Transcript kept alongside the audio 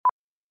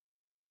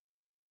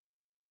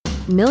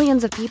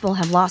Millions of people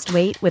have lost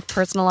weight with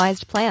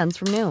personalized plans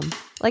from Noom.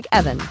 Like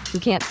Evan, who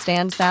can't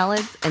stand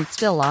salads and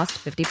still lost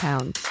 50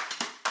 pounds.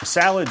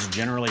 Salads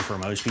generally for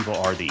most people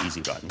are the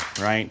easy button,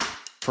 right?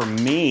 For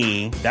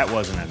me, that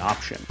wasn't an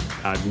option.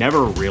 I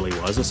never really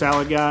was a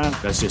salad guy.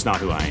 That's just not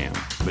who I am.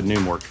 But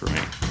Noom worked for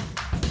me.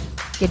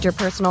 Get your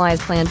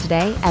personalized plan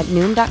today at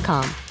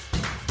Noom.com.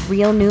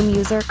 Real Noom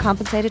user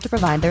compensated to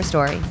provide their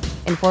story.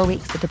 In 4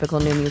 weeks, the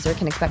typical Noom user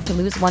can expect to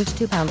lose 1 to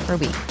 2 pounds per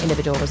week.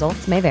 Individual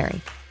results may vary.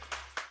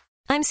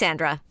 I'm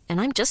Sandra, and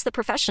I'm just the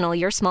professional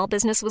your small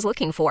business was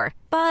looking for.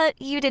 But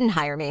you didn't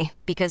hire me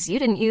because you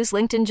didn't use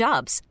LinkedIn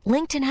Jobs.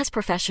 LinkedIn has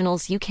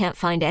professionals you can't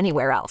find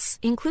anywhere else,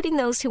 including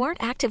those who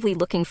aren't actively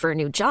looking for a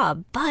new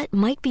job, but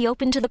might be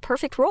open to the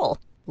perfect role,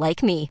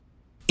 like me.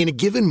 In a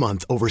given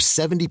month, over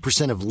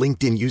 70% of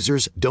LinkedIn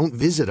users don't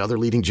visit other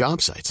leading job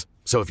sites.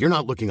 So if you're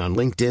not looking on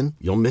LinkedIn,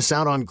 you'll miss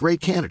out on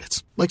great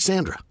candidates like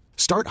Sandra.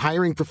 Start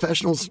hiring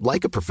professionals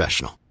like a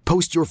professional.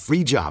 Post your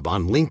free job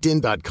on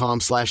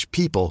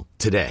linkedin.com/people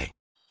today.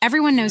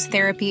 Everyone knows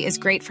therapy is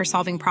great for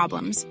solving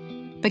problems,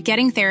 but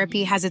getting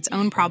therapy has its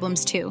own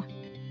problems too,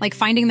 like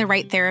finding the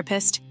right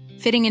therapist,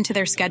 fitting into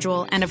their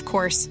schedule, and of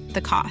course,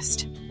 the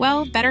cost.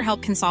 Well,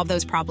 BetterHelp can solve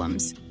those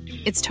problems.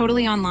 It's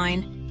totally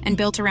online and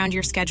built around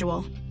your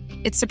schedule.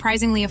 It's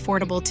surprisingly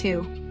affordable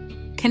too.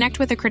 Connect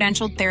with a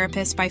credentialed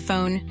therapist by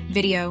phone,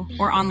 video,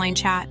 or online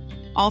chat,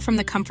 all from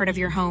the comfort of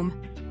your home.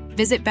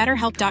 Visit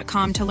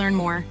BetterHelp.com to learn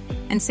more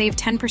and save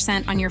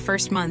 10% on your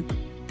first month.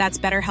 That's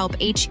BetterHelp,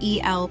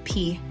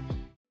 H-E-L-P.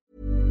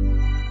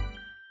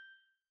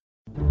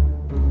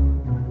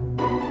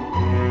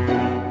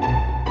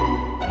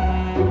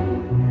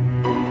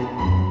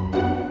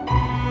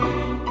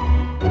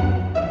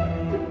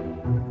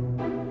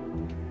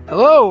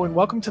 Hello, and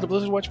welcome to the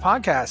Blizzard Watch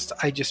podcast.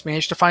 I just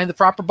managed to find the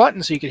proper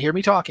button so you could hear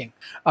me talking.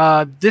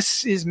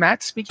 This is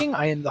Matt speaking.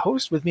 I am the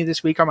host. With me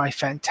this week are my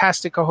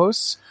fantastic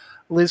co-hosts,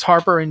 Liz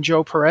Harper and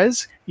Joe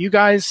Perez. You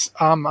guys,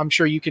 I'm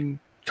sure you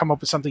can come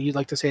up with something you'd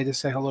like to say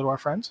hello to our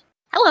friends.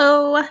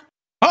 Hello.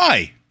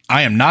 Hi,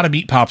 I am not a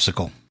meat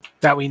popsicle.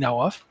 That we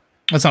know of.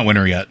 It's not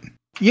winter yet.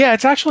 Yeah,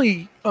 it's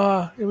actually,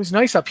 it was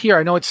nice up here.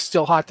 I know it's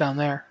still hot down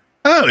there.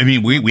 Oh, I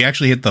mean, we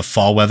actually hit the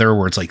fall weather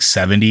where it's like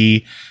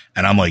 70,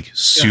 and I'm like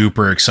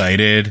super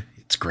excited.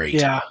 It's great.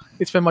 Yeah,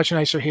 it's been much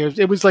nicer here.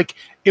 It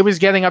was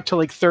getting up to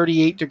like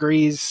 38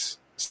 degrees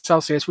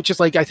Celsius, which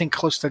is like, I think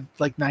close to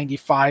like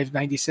 95,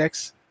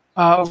 96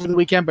 over the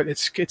weekend, but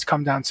it's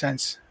come down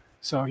since.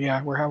 So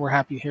yeah, we're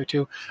happy here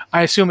too.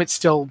 I assume it's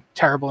still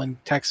terrible in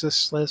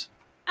Texas, Liz.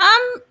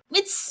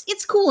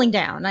 It's cooling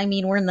down. I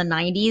mean, we're in the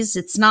 90s.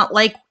 It's not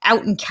like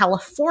out in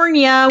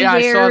California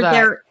where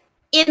they're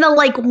in the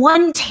like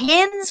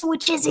 110s,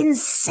 which is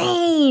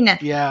insane.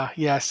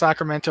 Yeah.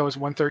 Sacramento is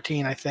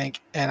 113, I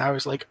think. And I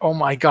was like, oh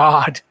my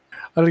God, I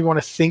don't even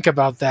want to think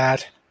about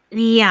that.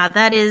 Yeah,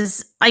 that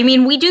is, I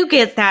mean, we do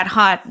get that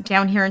hot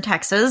down here in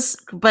Texas,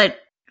 but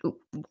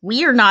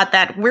we are not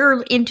that.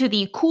 We're into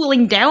the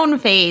cooling down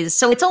phase.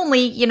 So it's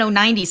only,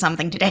 90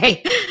 something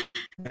today.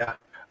 Yeah.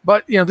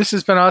 But, this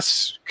has been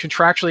us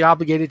contractually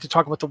obligated to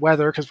talk about the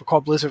weather because we're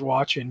called Blizzard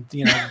Watch and,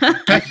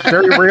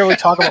 very rarely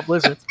talk about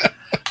blizzards.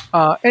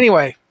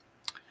 Anyway,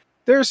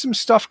 there's some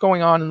stuff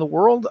going on in the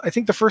world. I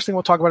think the first thing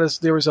we'll talk about is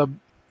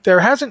there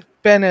hasn't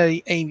been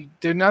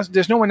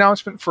there's no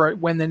announcement for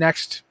when the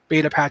next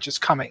beta patch is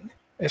coming.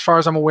 As far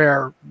as I'm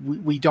aware,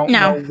 we don't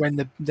know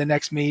when the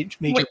next major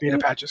beta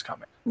patch is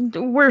coming.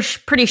 We're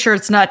pretty sure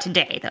it's not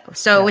today, though.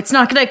 So it's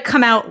not going to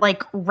come out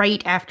like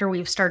right after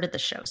we've started the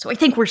show. So I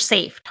think we're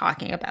safe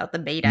talking about the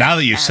beta. Now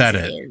that you said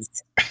it.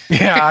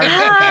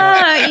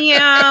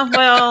 Yeah.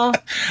 Well,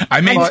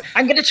 I'm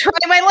going to try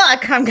my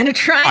luck.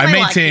 I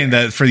maintain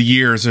that for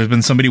years there's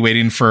been somebody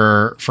waiting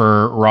for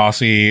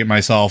Rossi,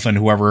 myself, and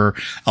whoever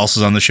else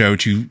is on the show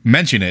to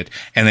mention it,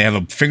 and they have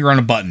a finger on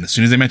a button. As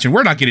soon as they mention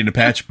we're not getting a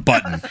patch,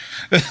 button.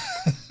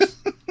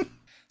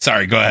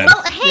 Sorry, go ahead.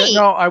 Well, hey,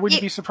 no, I wouldn't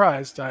be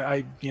surprised.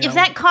 If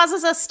that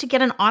causes us to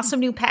get an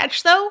awesome new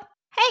patch, though,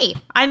 hey,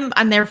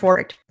 I'm there for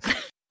it.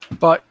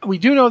 But we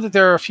do know that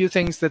there are a few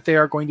things that they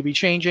are going to be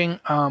changing.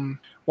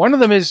 One of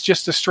them is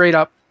just a straight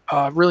up,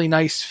 really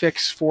nice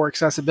fix for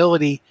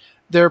accessibility.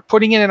 They're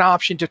putting in an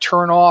option to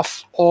turn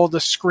off all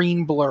the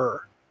screen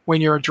blur when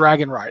you're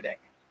dragon riding.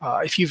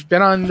 If you've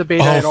been on the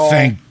beta at all... Oh,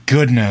 thank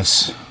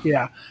goodness.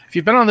 Yeah. If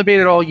you've been on the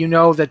beta at all, you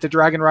know that the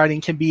dragon riding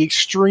can be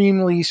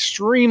extremely,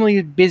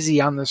 extremely busy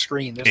on the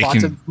screen. There's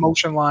lots of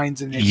motion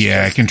lines. And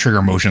it can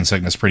trigger motion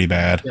sickness pretty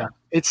bad. Yeah.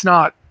 It's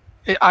not...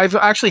 I've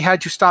actually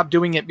had to stop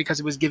doing it because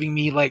it was giving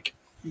me, like,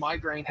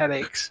 migraine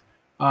headaches.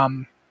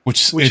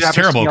 Which is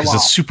terrible because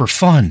it's super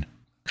fun.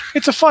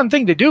 It's a fun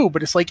thing to do,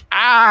 but it's like,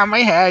 my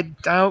head,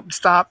 don't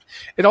stop.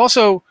 It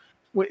also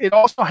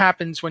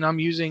happens when I'm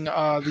using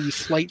the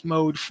flight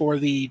mode for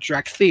the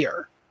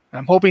Drakthir.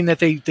 I'm hoping that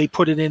they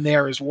put it in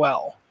there as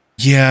well.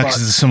 Yeah,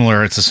 because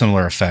it's a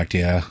similar effect.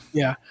 Yeah.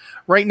 Yeah.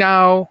 Right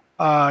now,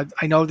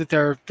 I know that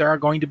they are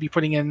going to be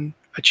putting in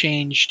a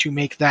change to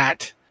make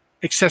that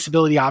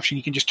accessibility option.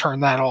 You can just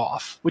turn that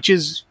off, which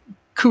is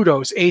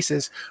kudos,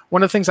 aces.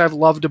 One of the things I've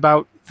loved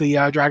about the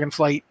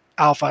Dragonflight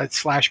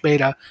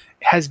alpha/beta,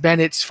 has been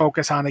its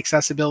focus on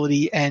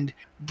accessibility and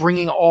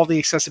bringing all the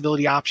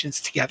accessibility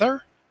options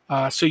together,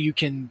 so you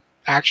can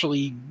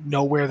actually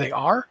know where they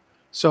are.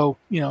 So,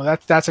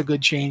 that's a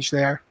good change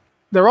there.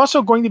 They're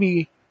also going to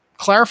be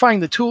clarifying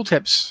the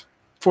tooltips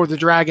for the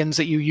dragons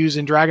that you use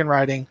in dragon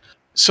riding,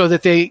 so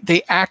that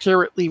they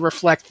accurately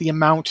reflect the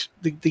amount,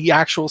 the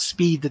actual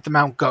speed that the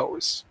mount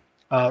goes.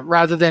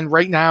 Rather than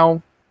right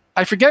now,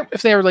 I forget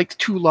if they are like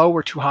too low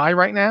or too high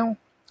right now,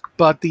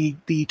 but the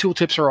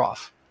tooltips are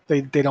off.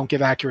 They don't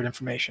give accurate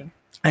information.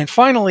 And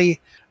finally,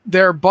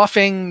 they're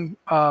buffing,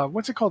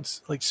 what's it called?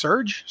 Like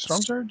Surge?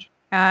 Storm Surge?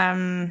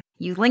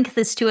 You linked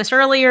this to us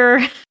earlier.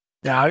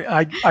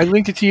 Yeah, I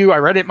linked it to you. I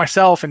read it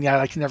myself, and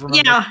I can never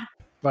remember. Yeah.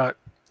 But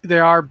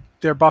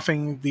they're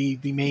buffing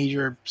the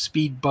major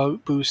speed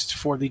boost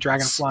for the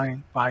dragon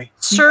flying by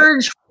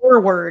Surge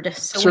forward.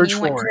 So Surge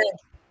forward.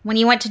 When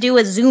you want to do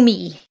a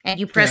zoomy and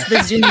you press the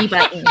zoomy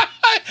button.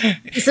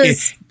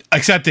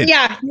 Accepted.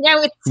 Yeah.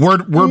 It's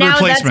word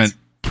replacement.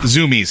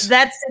 Zoomies.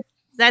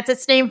 That's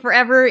its name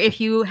forever. If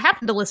you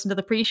happen to listen to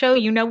the pre-show,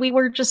 we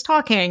were just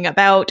talking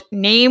about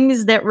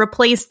names that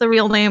replace the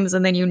real names,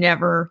 and then you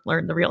never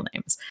learn the real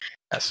names.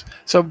 Yes.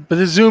 So, but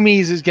the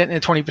Zoomies is getting a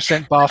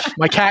 20% buff.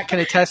 My cat can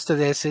attest to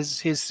this.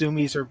 His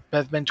Zoomies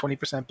have been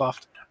 20%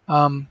 buffed.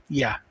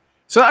 Yeah.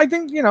 So I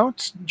think,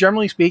 it's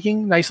generally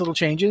speaking, nice little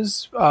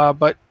changes,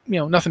 but,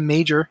 nothing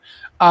major.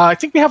 I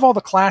think we have all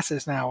the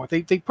classes now.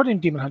 They put in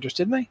Demon Hunters,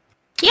 didn't they?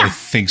 Yeah. I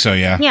think so,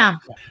 yeah. Yeah.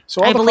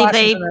 So all the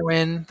classes are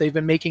in. They've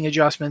been making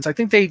adjustments. I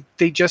think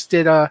they just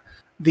did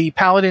the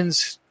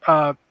Paladins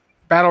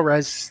battle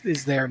res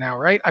is there now,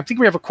 right? I think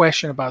we have a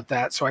question about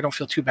that, so I don't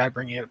feel too bad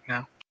bringing it up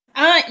now.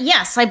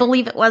 Yes, I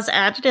believe it was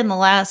added in the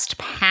last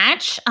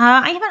patch.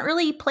 I haven't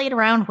really played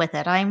around with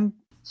it. I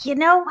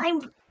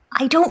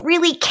don't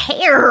really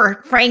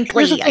care,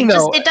 frankly.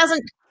 It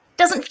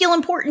doesn't feel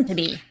important to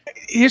me.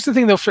 Here's the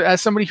thing, though, as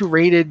somebody who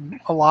raided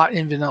a lot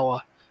in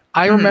vanilla,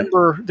 I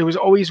remember there was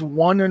always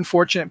one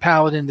unfortunate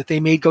paladin that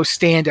they made go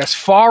stand as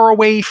far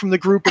away from the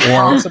group as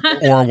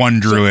possible. Or one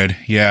druid,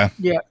 yeah.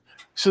 Yeah,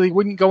 so they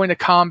wouldn't go into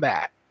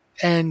combat.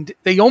 And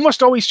they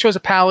almost always chose a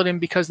paladin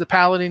because the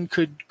paladin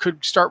could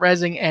start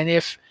rezzing, and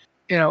if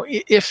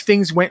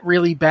things went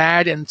really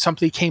bad and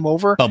somebody came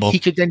over, he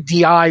could then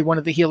DI one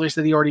of the healers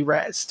that he already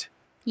rezzed.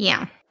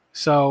 Yeah.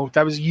 So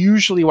that was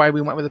usually why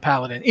we went with a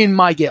paladin in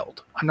my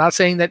guild. I'm not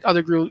saying that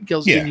other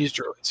guilds didn't use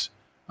druids.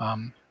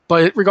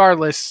 But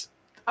regardless,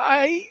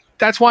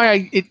 that's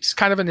why it's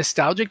kind of a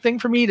nostalgic thing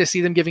for me to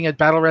see them giving a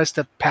battle res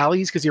to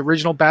pallies, because the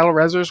original battle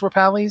resers were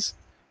pallies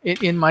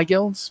in my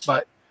guilds.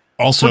 But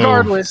also,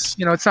 regardless,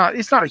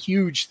 it's not a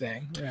huge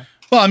thing. Yeah.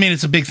 Well, I mean,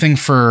 it's a big thing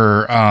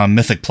for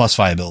Mythic Plus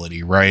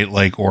viability, right?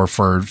 Like, or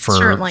for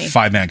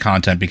 5-man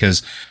content,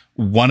 because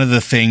one of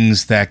the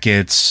things that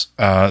gets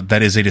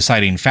that is a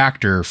deciding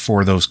factor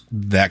for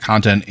that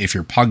content, if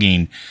you're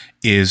pugging,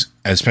 is,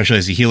 especially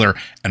as a healer,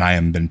 and I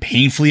have been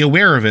painfully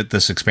aware of it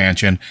this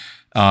expansion,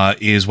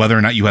 is whether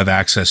or not you have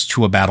access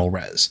to a battle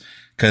res,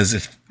 because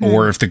if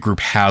the group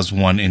has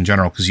one in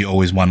general, because you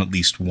always want at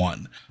least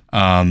one,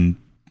 and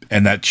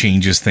that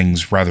changes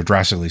things rather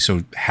drastically.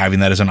 So having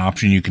that as an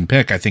option you can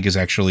pick, I think, is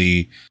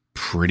actually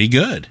pretty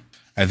good.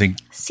 I think.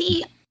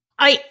 See,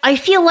 I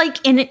feel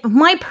like in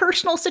my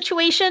personal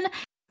situation,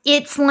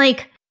 it's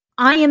like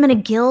I am in a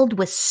guild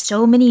with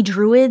so many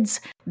druids.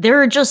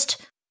 There are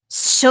just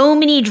so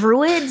many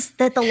druids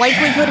that the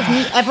likelihood of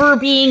me ever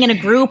being in a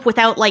group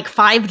without like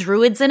 5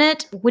 druids in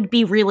it would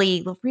be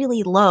really,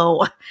 really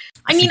low.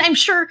 I mean, I'm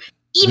sure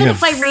even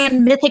if I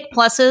ran Mythic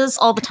Pluses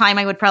all the time,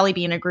 I would probably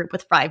be in a group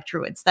with 5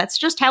 druids. That's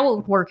just how it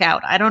would work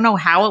out. I don't know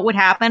how it would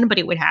happen, but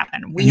it would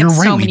happen. You're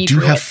right. We do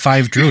have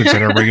 5 druids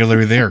that are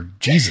regularly there.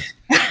 Jesus.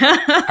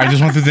 I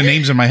just went through the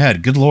names in my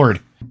head. Good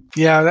Lord.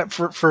 Yeah, that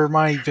for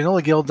my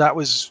vanilla guild, that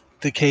was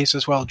the case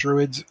as well.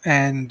 Druids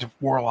and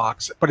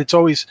warlocks. But it's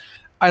always,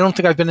 I don't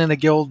think I've been in a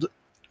guild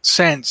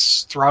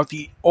since throughout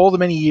all the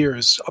many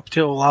years up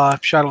till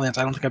Shadowlands.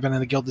 I don't think I've been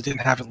in a guild that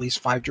didn't have at least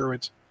 5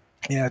 druids.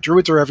 Yeah,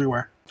 druids are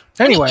everywhere.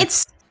 Anyway, I mean,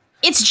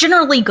 it's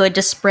generally good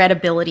to spread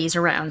abilities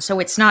around, so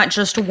it's not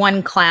just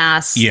one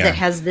class that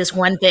has this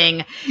one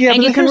thing. Yeah,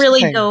 and you can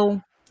really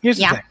go. Here's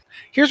the thing.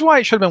 Here's why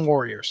it should have been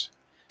warriors.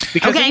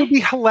 Because it would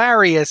be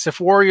hilarious if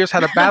warriors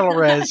had a battle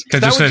res.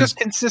 That would just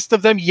consist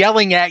of them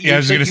yelling at you. Yeah, I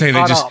was going to say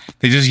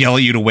they just yell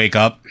at you to wake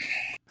up.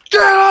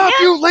 Get up,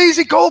 you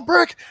lazy gold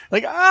brick!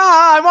 Like,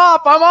 I'm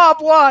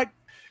up. What?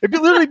 It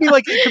could literally be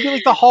like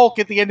the Hulk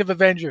at the end of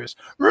Avengers.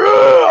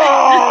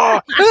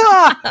 What?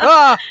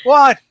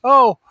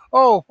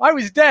 Oh, I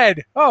was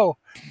dead. Oh,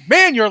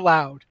 man, you're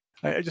loud.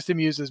 It just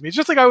amuses me. It's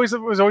just like I was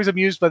always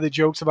amused by the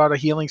jokes about a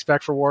healing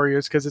spec for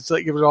warriors, because it's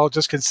like it would all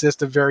just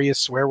consist of various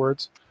swear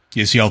words.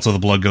 You see, also the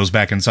blood goes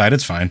back inside.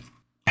 It's fine.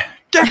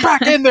 Get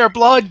back in there,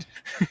 blood.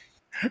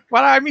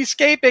 While I'm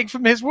escaping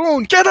from his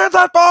wound. Get in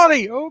that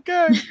body.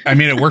 Okay. I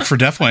mean, it worked for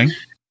Deathwing.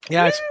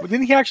 Yeah,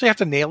 didn't he actually have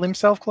to nail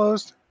himself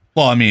closed?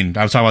 Well, I mean,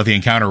 I was talking about the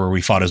encounter where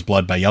we fought his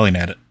blood by yelling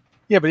at it.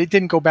 Yeah, but it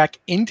didn't go back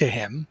into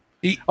him.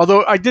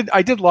 Although I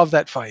did love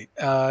that fight.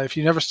 If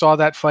you never saw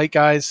that fight,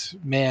 guys,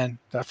 man,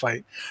 that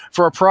fight.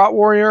 For a Prot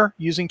Warrior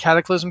using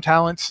Cataclysm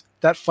talents,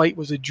 that fight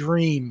was a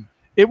dream.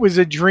 It was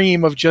a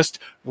dream of just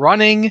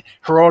running,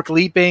 heroic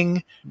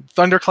leaping,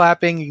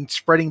 thunderclapping, and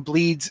spreading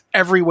bleeds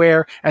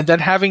everywhere, and then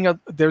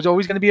there's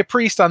always going to be a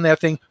priest on that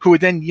thing who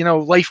would then,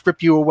 life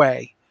grip you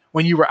away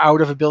when you were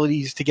out of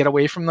abilities to get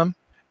away from them.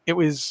 It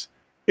was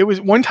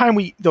one time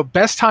the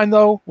best time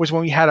though was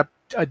when we had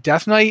a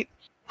Death Knight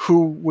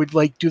who would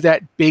do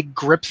that big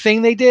grip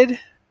thing they did.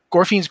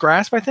 Gorfine's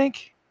Grasp, I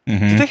think.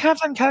 Mm-hmm. Did they have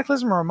that in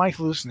Cataclysm, or am I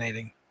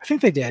hallucinating? I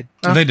think they did.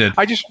 They did.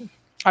 I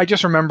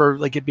just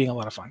remember it being a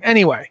lot of fun.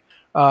 Anyway.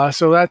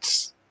 So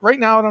that's right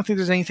now. I don't think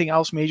there's anything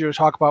else major to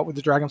talk about with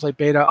the Dragonflight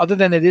beta, other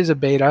than it is a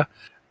beta.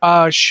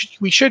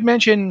 We should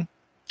mention,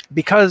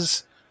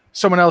 because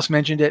someone else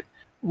mentioned it,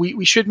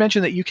 we should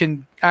mention that you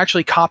can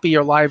actually copy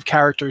your live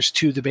characters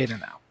to the beta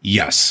now.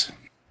 Yes.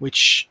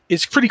 Which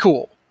is pretty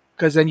cool,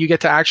 because then you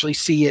get to actually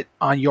see it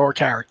on your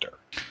character.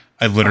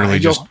 I literally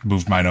just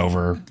moved mine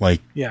over.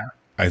 Yeah.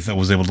 I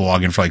was able to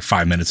log in for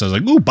 5 minutes. I was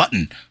like, ooh,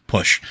 button,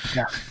 push.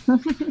 Yeah.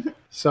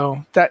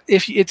 So that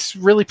if it's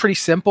really pretty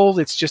simple,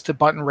 it's just a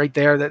button right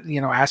there that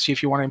asks you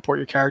if you want to import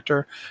your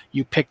character.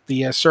 You pick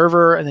the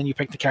server, and then you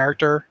pick the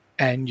character,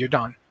 and you're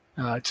done.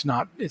 It's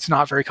not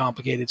very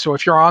complicated. So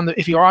if you're on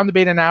the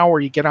beta now, or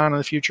you get on in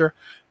the future,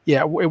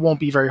 it won't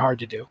be very hard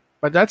to do.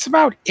 But that's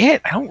about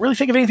it. I don't really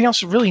think of anything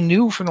else really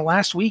new from the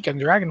last week on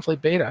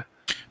Dragonflight beta.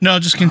 No,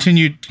 just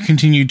continued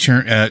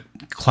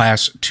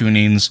class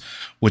tunings,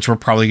 which we're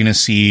probably going to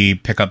see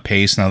pick up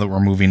pace now that we're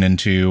moving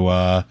into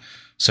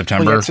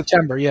September.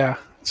 September, yeah.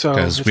 So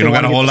because we don't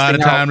got a whole lot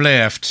of time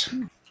left.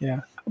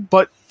 Yeah,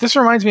 but this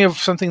reminds me of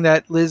something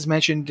that Liz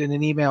mentioned in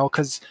an email,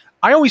 because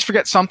I always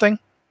forget something,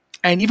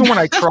 and even when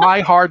I try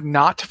hard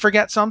not to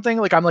forget something,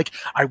 I'm like,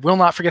 I will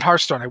not forget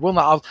Hearthstone. I will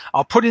not.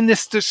 I'll put in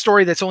this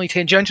story that's only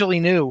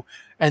tangentially new,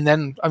 and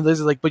then Liz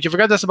is like, but you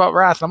forgot this about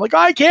Wrath, and I'm like,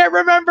 I can't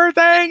remember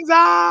things.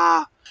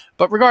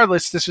 But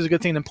regardless, this is a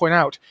good thing to point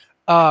out.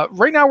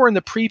 Right now, we're in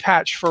the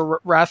pre-patch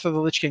for Wrath of the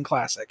Lich King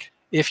Classic.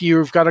 If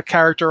you've got a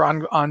character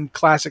on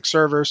Classic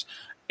servers,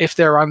 if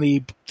they're on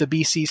the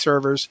BC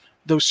servers,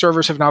 those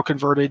servers have now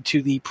converted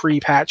to the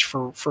pre-patch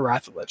for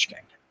Wrath of the Lich King.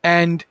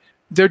 And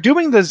they're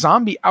doing the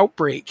zombie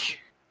outbreak.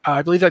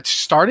 I believe that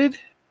started?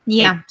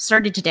 Yeah,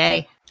 started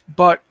today.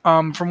 But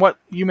from what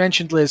you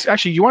mentioned, Liz,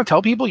 actually, you want to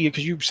tell people?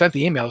 Because you sent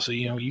the email, so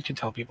you can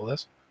tell people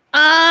this.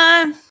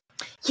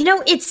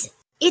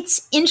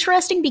 It's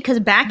interesting, because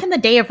back in the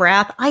day of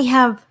Wrath,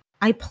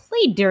 I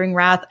played during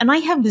Wrath, and I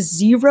have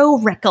zero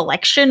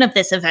recollection of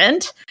this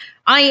event.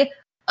 I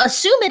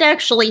assume it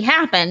actually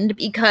happened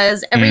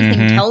because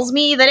everything tells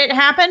me that it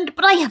happened,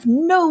 but I have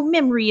no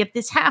memory of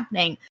this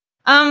happening.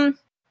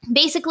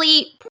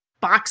 Basically,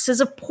 boxes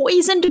of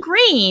poisoned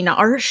grain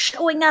are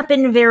showing up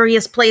in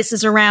various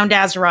places around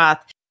Azeroth.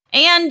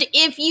 And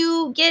if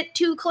you get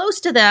too close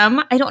to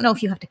them, I don't know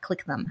if you have to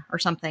click them or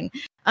something,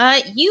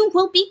 you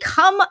will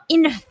become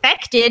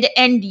infected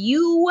and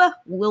you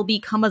will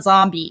become a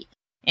zombie.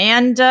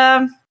 And,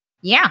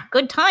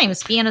 good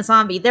times being a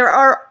zombie. There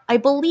are, I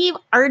believe,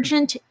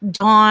 Argent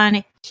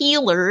Dawn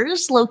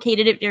healers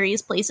located at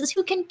various places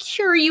who can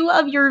cure you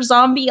of your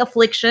zombie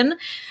affliction,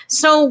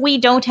 so we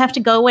don't have to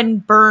go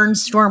and burn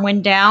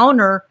Stormwind down,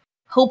 or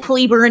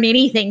hopefully burn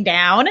anything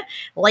down,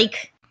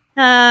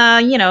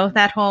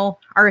 that whole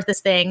Arthas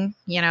thing,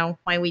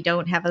 why we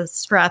don't have a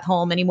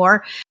Stratholme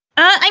anymore.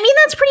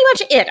 That's pretty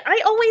much it.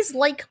 I always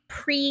like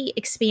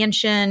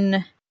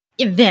pre-expansion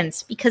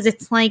events, because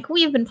it's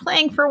we've been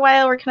playing for a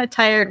while, we're kind of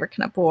tired, we're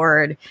kind of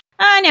bored.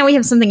 Now we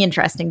have something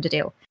interesting to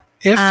do.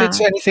 If it's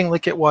anything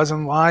like it was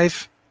in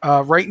live,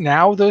 right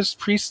now those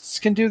priests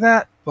can do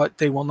that, but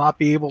they will not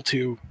be able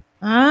to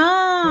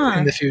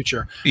in the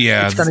future.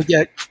 Yeah, it's going to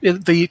get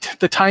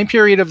the time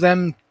period of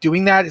them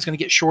doing that is going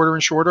to get shorter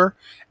and shorter,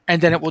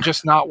 and then it will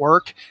just not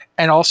work.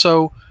 And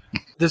also,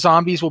 the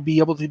zombies will be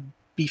able to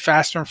be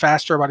faster and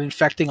faster about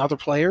infecting other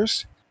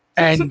players.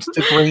 And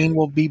the grain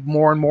will be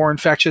more and more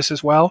infectious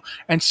as well.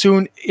 And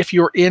soon, if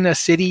you're in a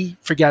city,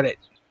 forget it.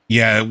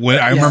 Yeah,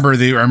 I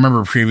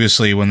remember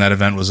previously when that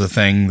event was a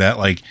thing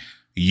that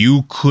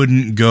you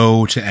couldn't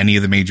go to any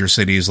of the major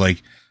cities.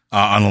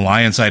 On the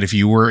Lion side, if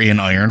you were in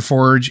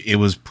Ironforge, it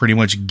was pretty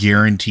much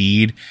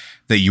guaranteed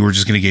that you were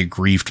just going to get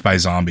griefed by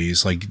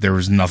zombies. There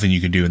was nothing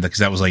you could do, because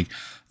that was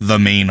the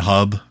main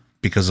hub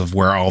because of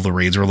where all the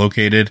raids were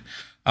located.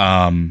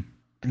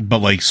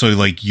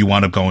 But you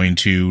wound up going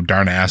to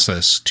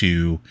Darnassus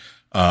to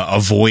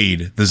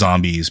avoid the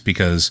zombies,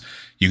 because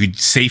you could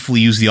safely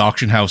use the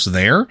auction house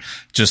there,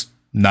 just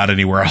not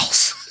anywhere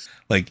else.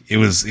 It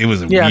was a weird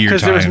time. Yeah,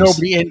 because there was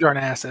nobody in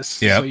Darnassus,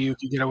 so you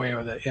could get away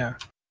with it. Yeah.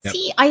 Yep.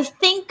 See, I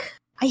think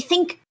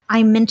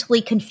I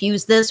mentally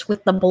confused this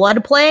with the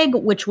Blood Plague,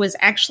 which was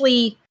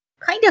actually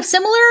kind of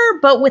similar,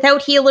 but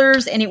without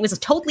healers, and it was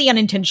totally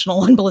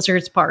unintentional on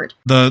Blizzard's part.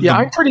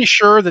 I'm pretty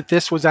sure that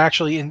this was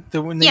actually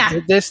when they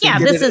did this. They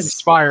did it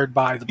inspired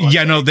by the Blood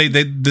Plague. No, they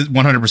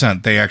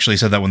 100%. They actually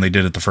said that when they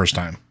did it the first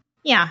time.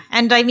 Yeah,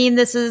 and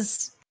this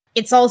is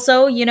it's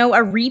also,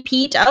 a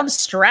repeat of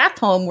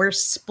Stratholme. We're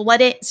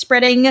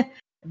spreading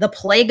the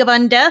plague of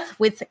undeath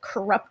with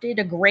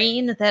corrupted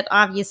grain that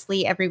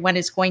obviously everyone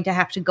is going to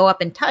have to go up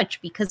and touch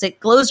because it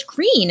glows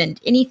green, and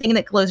anything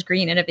that glows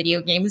green in a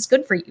video game is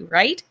good for you,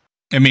 right?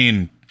 I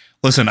mean,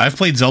 listen, I've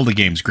played Zelda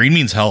games. Green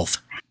means health.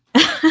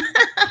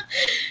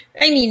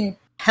 I mean,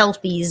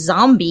 healthy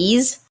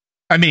zombies.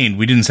 I mean,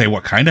 we didn't say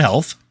what kind of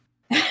health.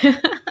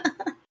 Yeah,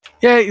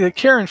 the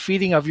care and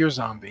feeding of your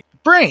zombie.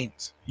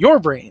 Brains. Your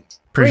brains.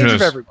 Brains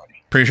of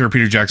everybody. Pretty sure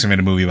Peter Jackson made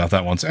a movie about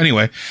that once.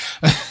 Anyway.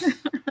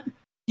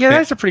 Yeah,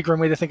 that's a pretty grim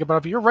way to think about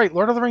it, but you're right.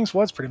 Lord of the Rings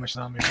was pretty much a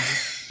zombie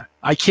movie.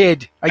 I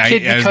kid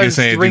because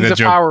Rings of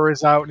Power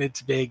is out and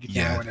it's big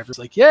now and everyone's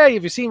like, yeah,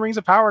 have you seen Rings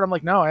of Power? And I'm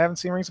like, no, I haven't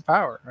seen Rings of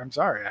Power. I'm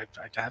sorry. I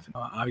haven't.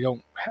 I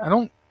don't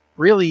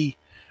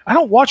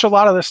watch a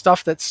lot of the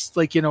stuff that's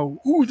like,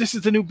 ooh, this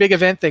is the new big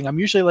event thing. I'm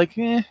usually like,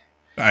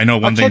 I know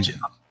one thing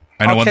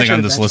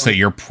on this list that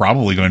you're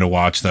probably going to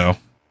watch, though.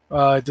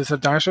 Does it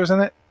have dinosaurs in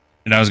it?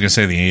 And I was going to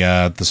say the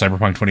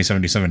Cyberpunk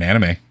 2077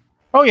 anime.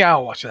 Oh yeah,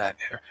 I'll watch that.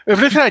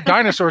 If it had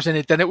dinosaurs in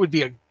it, then it would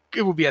be a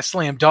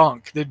slam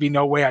dunk. There'd be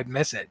no way I'd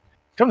miss it.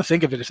 Come to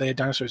think of it, if they had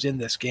dinosaurs in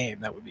this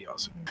game, that would be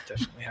awesome.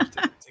 Definitely have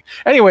to.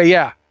 Anyway,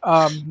 yeah.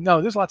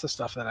 No, there's lots of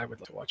stuff that I would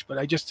like to watch, but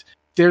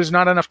there's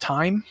not enough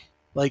time.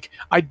 Like,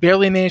 I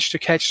barely managed to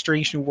catch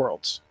Strange New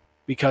Worlds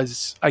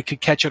because I could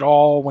catch it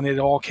all when it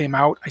all came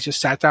out. I just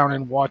sat down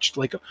and watched,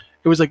 like,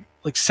 it was like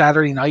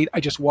Saturday night.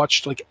 I just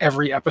watched like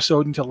every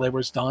episode until it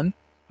was done.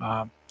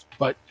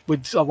 But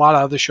with a lot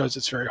of other shows,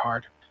 it's very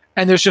hard.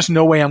 And there's just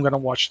no way I'm going to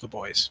watch The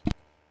Boys.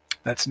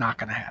 That's not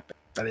going to happen.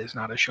 That is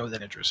not a show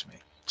that interests me.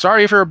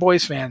 Sorry if you're a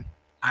Boys fan.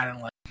 I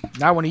don't like it.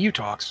 Not one of you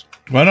talks.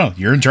 Well, no,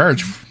 you're in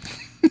charge.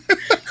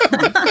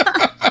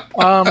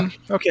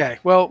 Okay,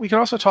 well, we can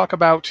also talk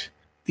about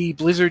the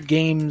Blizzard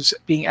games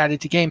being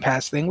added to Game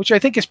Pass thing, which I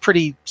think is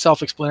pretty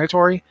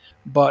self-explanatory,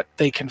 but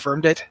they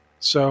confirmed it.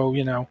 So,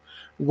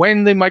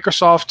 when the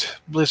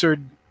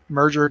Microsoft-Blizzard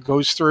merger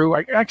goes through,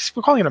 I guess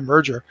we're calling it a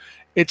merger,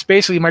 it's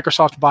basically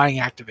Microsoft buying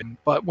Activision.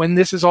 But when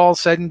this is all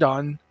said and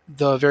done,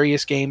 the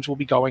various games will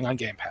be going on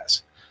Game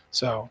Pass.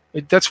 So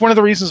that's one of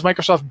the reasons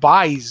Microsoft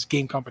buys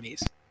game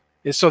companies,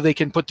 is so they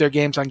can put their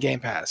games on Game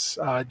Pass.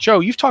 Joe,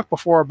 you've talked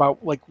before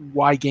about like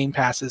why Game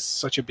Pass is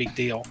such a big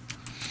deal.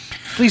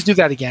 Please do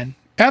that again.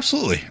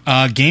 Absolutely.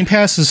 Game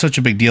Pass is such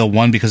a big deal,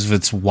 one, because of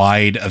its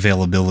wide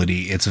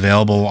availability. It's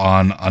available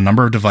on a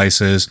number of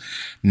devices,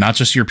 not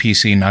just your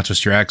PC, not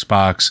just your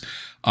Xbox,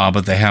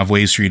 but they have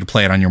ways for you to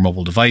play it on your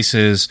mobile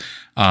devices.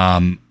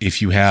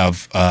 If you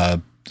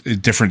have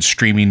different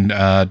streaming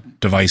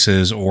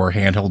devices or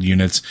handheld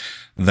units,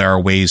 there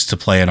are ways to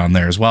play it on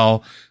there as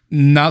well.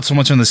 Not so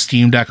much on the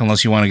Steam Deck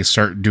unless you want to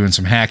start doing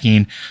some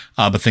hacking,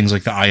 but things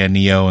like the Aya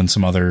Neo and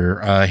some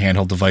other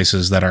handheld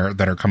devices that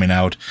are coming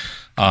out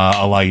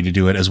allow you to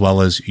do it, as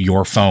well as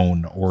your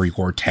phone or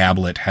your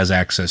tablet has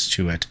access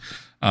to it,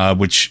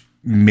 which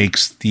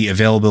makes the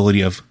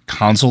availability of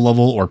console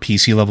level or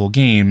PC level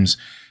games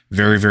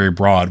very, very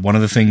broad. One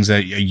of the things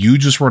that you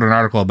just wrote an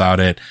article about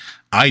it,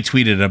 I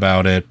tweeted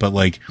about it, but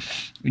like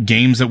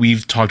games that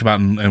we've talked about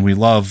and we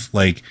love,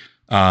 like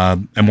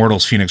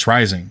Immortals Phoenix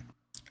Rising,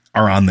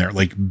 are on there,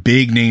 like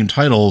big name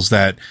titles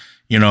that,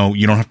 you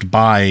don't have to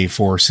buy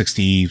for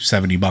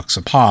 $60-$70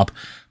 a pop,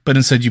 but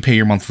instead you pay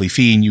your monthly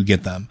fee and you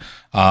get them.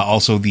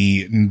 Also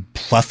the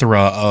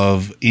plethora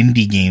of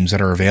indie games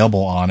that are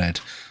available on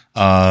it,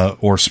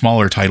 or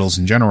smaller titles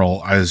in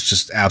general, is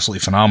just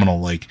absolutely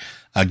phenomenal. Like,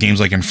 games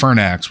like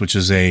Infernax, which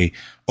is a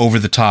over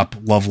the top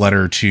love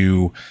letter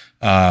to,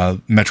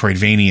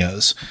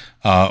 Metroidvanias,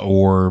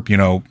 or,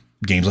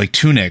 games like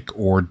Tunic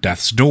or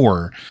Death's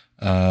Door,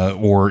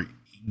 or,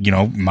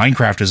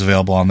 Minecraft is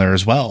available on there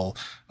as well.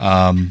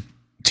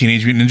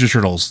 Teenage Mutant Ninja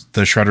Turtles,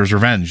 The Shredder's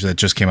Revenge, that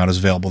just came out, is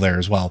available there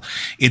as well.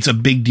 It's a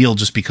big deal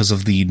just because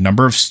of the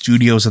number of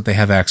studios that they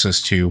have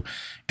access to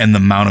and the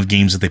amount of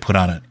games that they put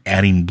on it.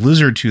 Adding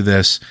Blizzard to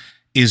this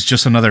is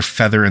just another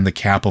feather in the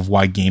cap of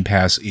why Game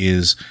Pass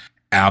is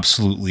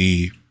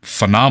absolutely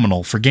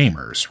phenomenal for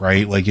gamers,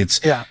 right? Like,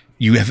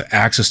 you have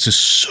access to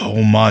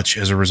so much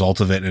as a result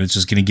of it, and it's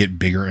just going to get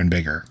bigger and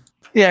bigger.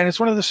 Yeah, and it's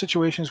one of the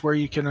situations where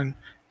you can,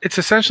 it's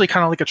essentially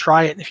kind of like a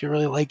try it, and if you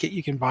really like it,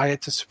 you can buy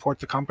it to support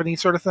the company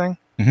sort of thing.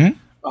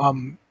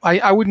 Mm-hmm.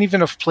 I wouldn't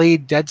even have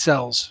played Dead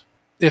Cells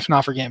if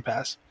not for Game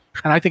Pass,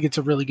 and I think it's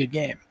a really good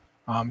game.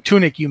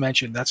 Tunic, you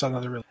mentioned, that's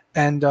another really,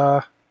 and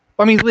I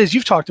mean, Liz,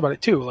 you've talked about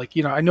it too. Like,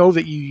 I know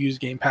that you use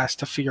Game Pass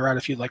to figure out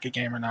if you like a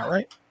game or not,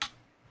 right?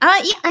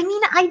 Yeah, I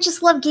mean, I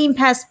just love Game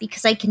Pass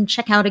because I can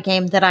check out a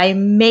game that I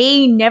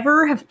may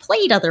never have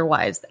played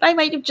otherwise, that I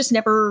might have just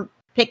never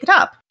picked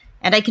up.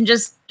 And I can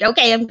just,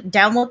 okay, I'm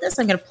download this,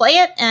 I'm going to play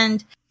it,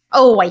 and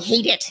oh, I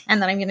hate it,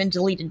 and then I'm going to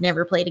delete it and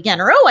never play it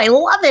again. Or, oh, I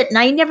love it, and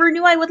I never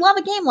knew I would love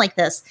a game like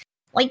this.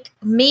 Like,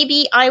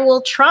 maybe I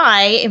will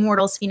try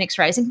Immortals Phoenix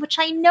Rising, which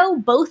I know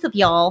both of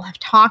y'all have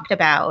talked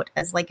about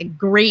as, like, a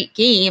great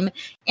game.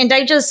 And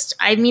I've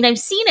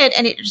seen it,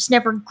 and it just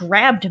never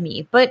grabbed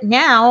me. But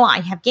now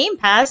I have Game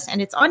Pass,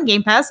 and it's on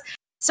Game Pass.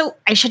 So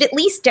I should at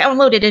least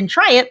download it and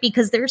try it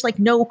because there's like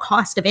no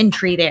cost of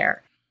entry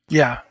there.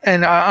 Yeah,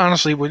 and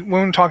honestly, when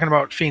we're talking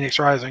about Phoenix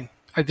Rising,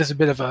 this is a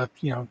bit of a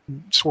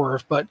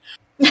swerve, but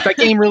that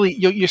game really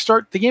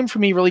the game for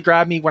me really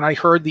grabbed me when I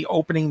heard the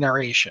opening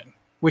narration,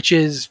 which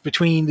is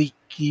between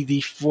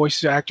the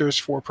voice actors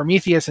for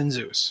Prometheus and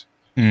Zeus,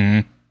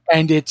 and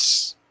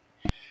it's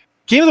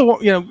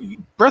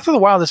Breath of the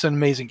Wild is an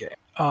amazing game.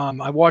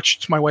 I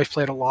watched my wife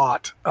play it a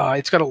lot.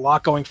 It's got a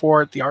lot going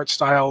for it, the art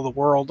style, the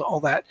world,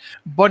 all that.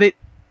 But it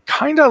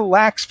kind of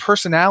lacks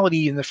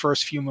personality in the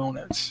first few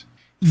moments.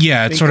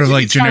 Yeah, it's sort of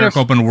like generic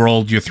open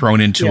world. You're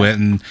thrown into it,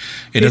 and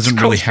it doesn't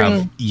really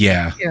have.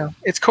 Yeah,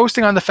 it's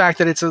coasting on the fact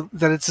that it's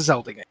a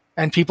Zelda game,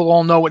 and people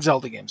all know what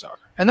Zelda games are,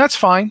 and that's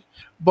fine.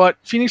 But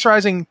Phoenix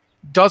Rising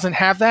doesn't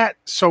have that,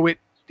 so it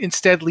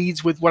instead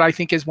leads with what I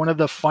think is one of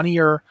the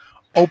funnier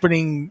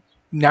opening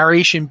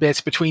narration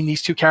bits between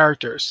these two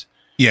characters.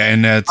 Yeah,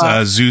 and it's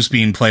Zeus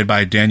being played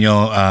by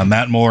Daniel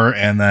Matmore,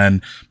 and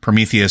then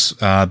Prometheus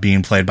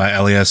being played by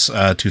Elias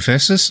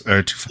Toufesis.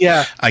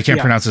 I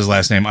can't pronounce his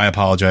last name. I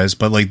apologize,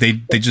 but like they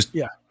just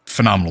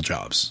phenomenal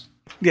jobs.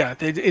 Yeah,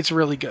 it's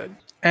really good.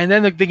 And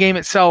then the game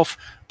itself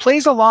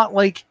plays a lot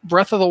like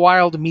Breath of the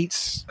Wild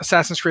meets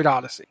Assassin's Creed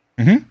Odyssey.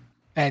 Mm-hmm.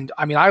 And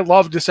I mean, I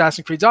loved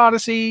Assassin's Creed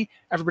Odyssey.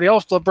 Everybody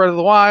else loved Breath of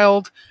the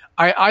Wild.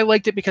 I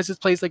liked it because it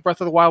plays like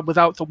Breath of the Wild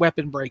without the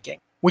weapon breaking,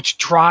 which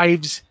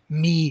drives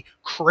me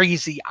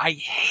crazy. I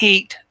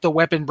hate the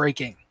weapon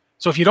breaking.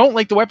 So if you don't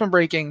like the weapon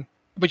breaking,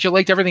 but you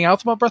liked everything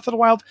else about Breath of the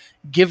Wild,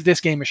 give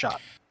this game a shot.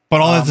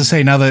 But all I have to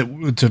say now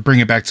to bring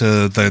it back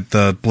to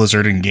the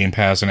Blizzard and Game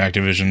Pass and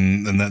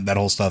Activision and that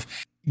whole stuff,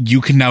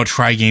 you can now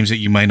try games that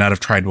you might not have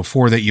tried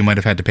before that you might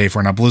have had to pay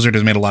for. Now, Blizzard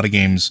has made a lot of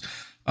games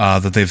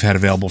that they've had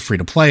available free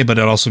to play, but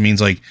it also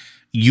means like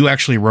you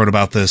actually wrote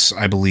about this,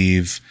 I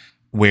believe,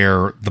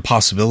 where the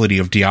possibility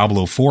of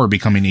Diablo 4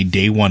 becoming a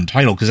day one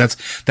title, because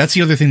that's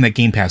the other thing that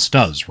Game Pass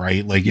does,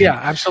 right? Like,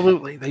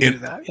 absolutely, they do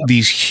that. Yep.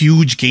 These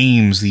huge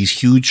games, these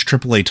huge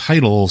AAA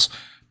titles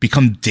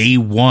become day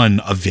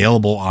one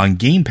available on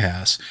Game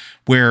Pass.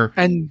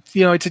 And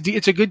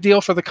it's a good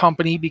deal for the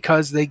company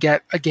because they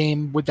get a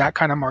game with that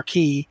kind of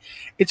marquee.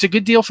 It's a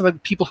good deal for the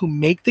people who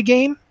make the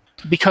game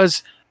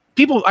because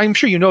people, I'm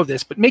sure you know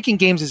this, but making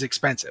games is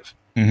expensive.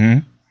 Mm-hmm.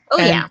 Oh,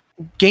 yeah.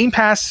 Game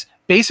Pass.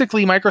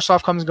 Basically,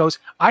 Microsoft comes and goes,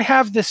 I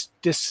have this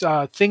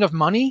thing of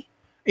money.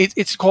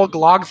 It's called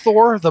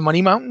Glogthor, the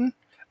Money Mountain.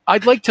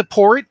 I'd like to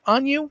pour it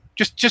on you,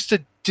 just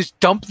to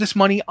dump this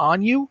money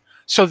on you,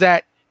 so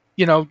that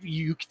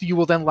you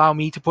will then allow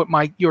me to put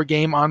your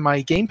game on my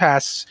Game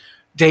Pass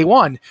day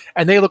one.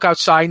 And they look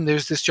outside, and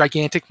there's this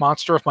gigantic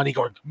monster of money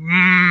going,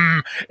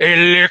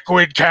 a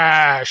liquid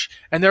cash.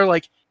 And they're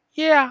like,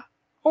 yeah,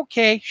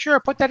 okay, sure,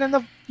 put that in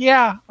the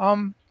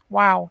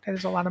wow, that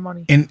is a lot of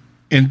money. And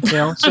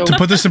so to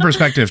put this in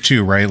perspective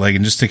too, right? Like,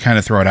 and just to kind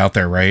of throw it out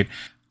there, right?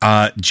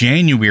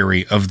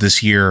 January of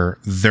this year,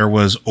 there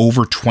was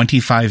over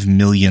 25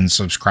 million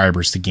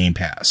subscribers to Game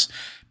Pass,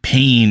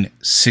 paying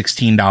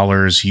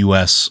 $16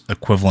 US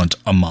equivalent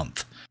a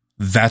month.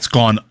 That's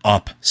gone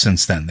up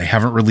since then. They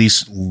haven't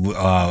released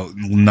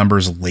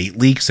numbers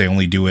lately because they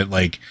only do it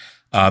like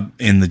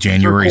in the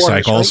January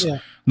cycles. Right? Yeah.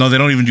 No, they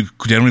don't even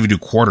do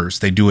quarters.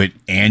 They do it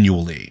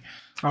annually.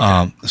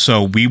 Okay.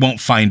 So we won't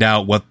find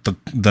out what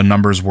the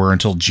numbers were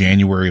until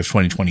January of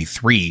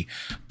 2023,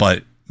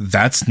 but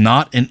that's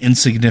not an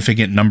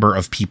insignificant number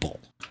of people.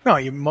 No,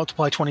 you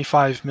multiply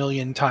 25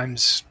 million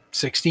times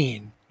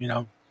 16,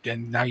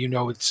 and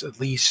now it's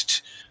at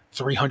least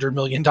 $300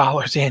 million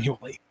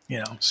annually,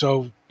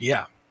 so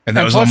yeah. And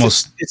that was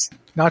almost, it's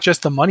not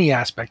just the money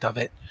aspect of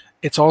it.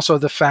 It's also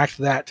the fact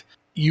that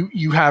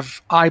you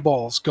have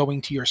eyeballs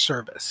going to your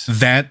service.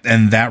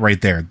 That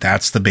right there,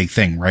 that's the big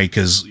thing, right?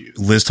 Because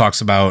Liz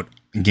talks about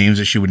games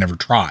that she would never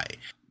try,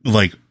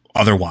 like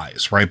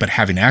otherwise, right? But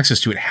having access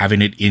to it,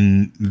 having it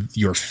in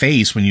your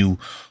face when you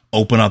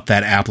open up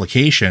that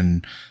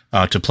application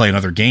to play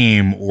another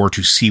game or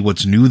to see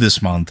what's new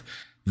this month,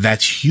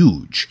 that's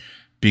huge.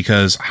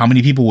 Because how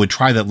many people would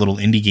try that little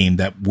indie game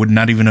that would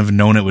not even have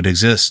known it would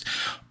exist,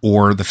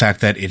 or the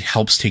fact that it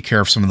helps take care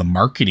of some of the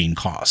marketing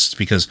costs?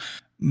 Because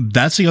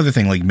that's the other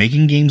thing. Like,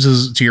 making games,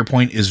 is, to your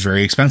point, is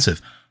very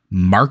expensive.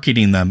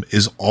 Marketing them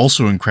is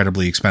also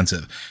incredibly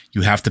expensive.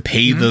 You have to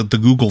pay the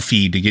Google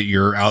feed to get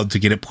to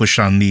get it pushed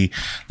on the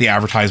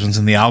advertisements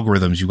and the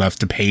algorithms. You have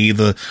to pay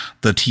the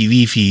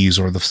TV fees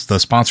or the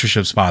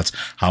sponsorship spots.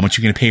 How much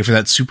you're going to pay for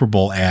that Super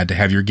Bowl ad to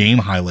have your game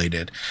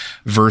highlighted,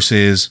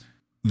 versus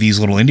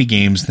these little indie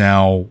games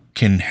now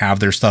can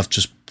have their stuff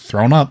just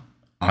thrown up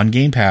on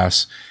Game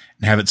Pass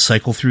and have it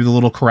cycle through the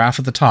little carafe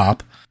at the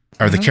top,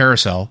 or the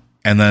carousel.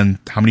 And then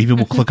how many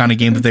people click on a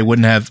game that they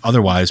wouldn't have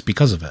otherwise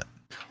because of it?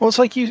 Well, it's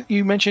like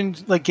you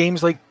mentioned, like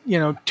games like,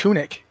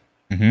 Tunic.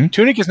 Mm-hmm.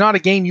 Tunic is not a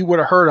game you would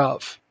have heard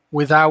of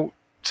without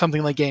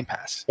something like Game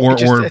Pass. Or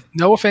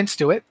no offense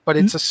to it, but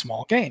it's a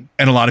small game.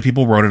 And a lot of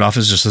people wrote it off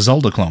as just a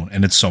Zelda clone,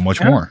 and it's so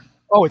much more.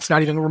 Oh, it's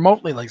not even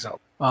remotely like Zelda.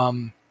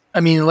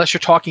 Unless you're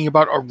talking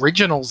about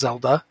original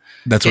Zelda,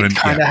 that's what it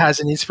kind of has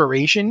an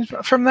inspiration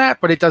from that,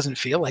 but it doesn't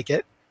feel like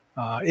it.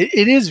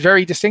 It is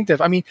very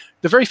distinctive. I mean,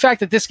 the very fact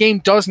that this game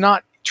does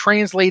not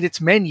translate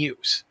its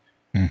menus.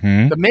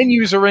 Mm-hmm. The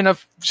menus are in a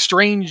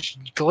strange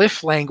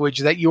glyph language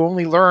that you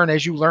only learn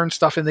as you learn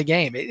stuff in the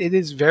game. It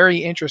is very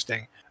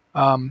interesting.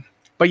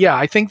 But yeah,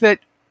 I think that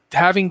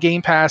having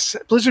Game Pass,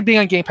 Blizzard being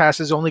on Game Pass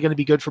is only going to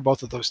be good for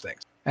both of those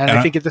things. And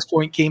I think at this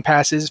point, Game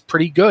Pass is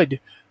pretty good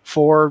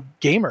for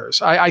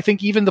gamers. I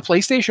think even the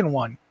PlayStation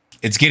one,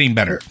 it's getting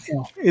better.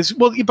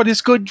 But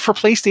it's good for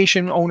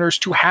PlayStation owners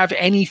to have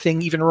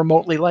anything even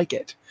remotely like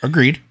it.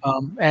 Agreed.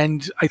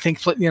 And I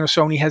think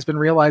Sony has been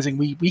realizing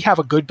we have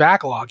a good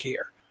backlog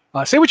here.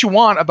 Say what you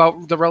want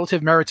about the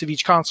relative merits of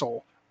each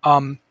console,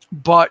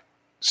 but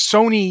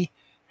Sony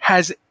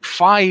has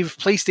 5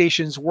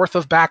 PlayStations worth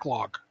of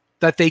backlog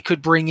that they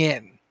could bring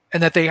in,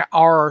 and that they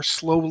are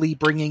slowly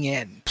bringing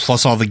in.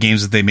 Plus all the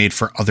games that they made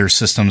for other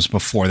systems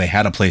before they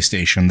had a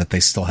PlayStation that they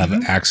still have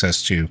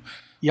access to,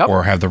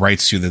 or have the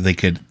rights to, that they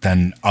could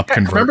then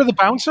convert. Remember the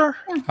Bouncer?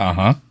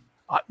 Uh-huh.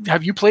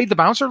 Have you played the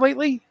Bouncer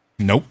lately?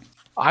 Nope.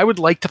 I would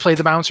like to play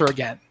the Bouncer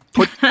again.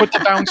 Put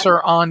the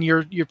Bouncer on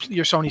your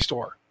Sony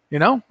store.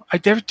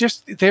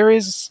 There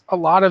is a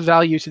lot of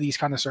value to these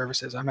kind of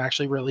services. I'm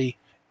actually really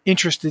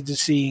interested to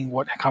seeing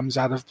what comes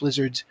out of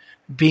Blizzard's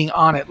being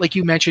on it. Like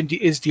you mentioned,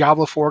 is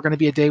Diablo 4 going to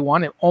be a day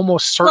one? It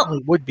almost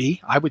certainly would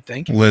be, I would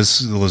think.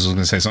 Liz was going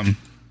to say something.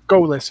 Go,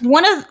 Liz.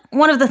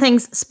 One of the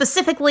things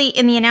specifically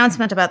in the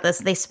announcement about this,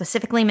 they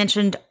specifically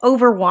mentioned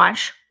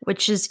Overwatch,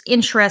 which is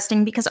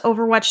interesting because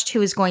Overwatch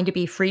 2 is going to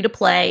be free to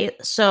play.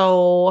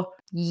 So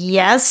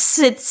yes,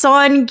 it's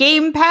on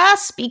Game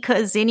Pass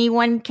because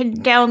anyone can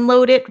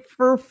download it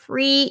for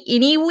free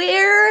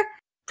anywhere.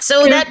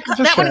 So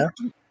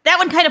that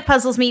one kind of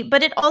puzzles me,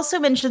 but it also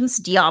mentions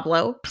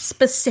Diablo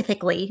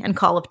specifically and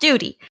Call of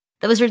Duty.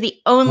 Those are the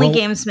only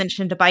games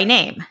mentioned by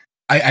name.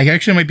 I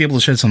actually might be able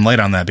to shed some light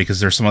on that because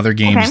there's some other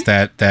games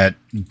that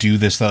do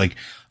this.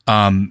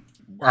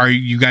 Are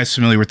you guys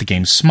familiar with the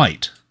game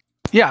Smite?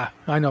 Yeah,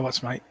 I know what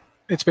Smite.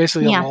 It's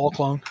basically a LoL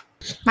clone.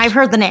 I've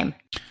heard the name.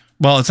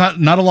 Well, it's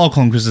not a LoL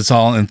clone because it's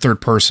all in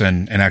third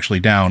person and actually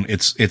down.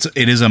 It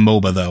is a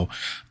MOBA though,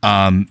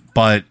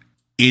 but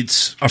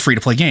it's a free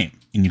to play game.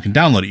 And you can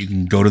download it. You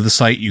can go to the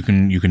site. You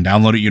can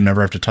download it. You never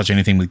have to touch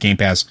anything with Game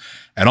Pass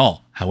at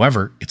all.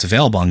 However, it's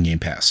available on Game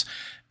Pass.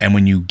 And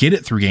when you get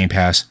it through Game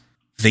Pass,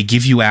 they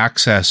give you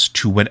access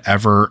to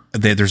whatever.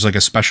 There's like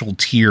a special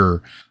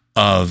tier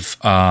of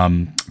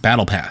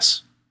Battle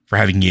Pass for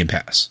having Game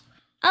Pass.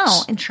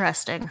 Oh,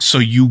 interesting. So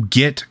you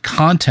get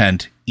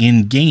content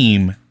in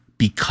game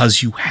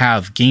because you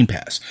have Game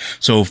Pass.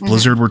 So if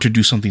Blizzard were to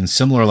do something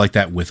similar like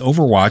that with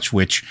Overwatch,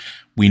 which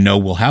we know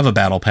will have a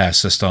Battle Pass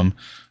system,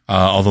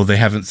 although they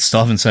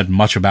still haven't said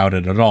much about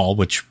it at all,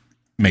 which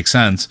makes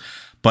sense.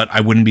 But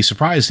I wouldn't be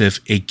surprised if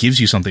it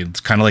gives you something. It's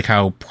kind of like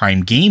how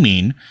Prime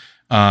Gaming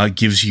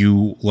gives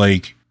you,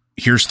 like,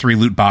 here's 3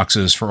 loot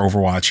boxes for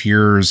Overwatch.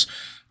 Here's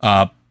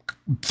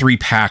 3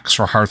 packs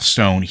for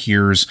Hearthstone.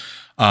 Here's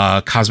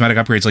cosmetic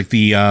upgrades, like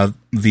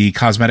the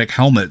cosmetic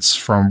helmets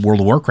from World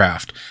of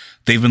Warcraft.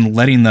 They've been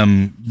letting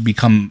them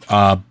become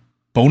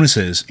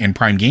bonuses in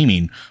Prime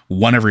Gaming,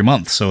 one every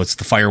month. So it's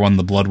the Fire one,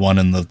 the Blood one,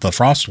 and the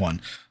Frost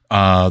one.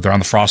 They're on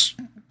the Frost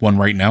one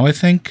right now, I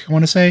think, I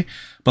want to say.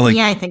 But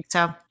yeah, I think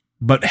so.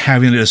 But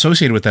having it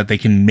associated with that, they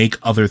can make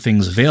other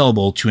things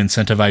available to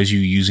incentivize you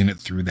using it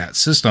through that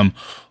system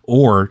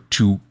or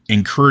to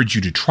encourage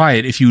you to try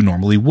it if you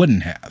normally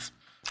wouldn't have.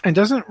 And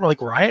doesn't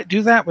Riot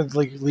do that with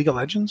League of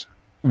Legends?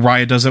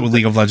 Riot does it with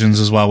League of Legends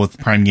as well with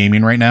Prime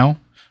Gaming right now.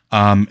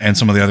 And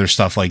some of the other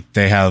stuff, like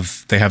they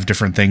have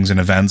different things and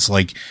events.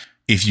 Like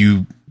if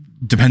you,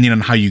 depending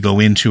on how you go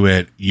into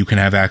it, you can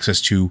have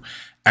access to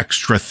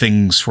extra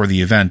things for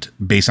the event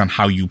based on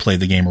how you play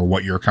the game or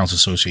what your account's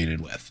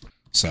associated with.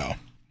 So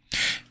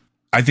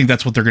I think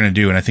that's what they're going to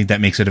do. And I think that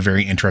makes it a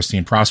very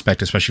interesting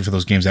prospect, especially for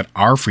those games that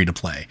are free to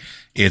play.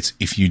 It's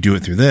if you do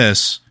it through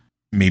this,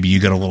 maybe you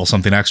get a little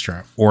something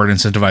extra, or it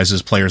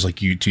incentivizes players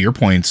like you, to your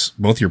points,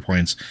 both your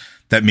points,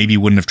 that maybe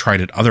wouldn't have tried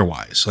it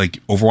otherwise.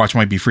 Like Overwatch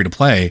might be free to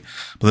play,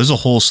 but there's a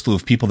whole slew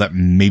of people that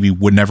maybe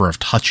would never have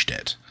touched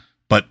it.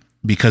 But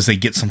because they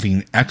get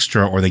something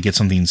extra or they get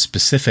something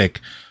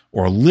specific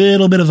or a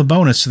little bit of a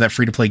bonus to that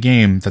free to play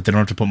game that they don't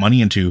have to put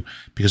money into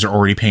because they're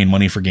already paying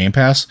money for Game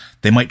Pass,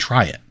 they might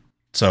try it.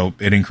 So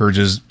it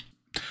encourages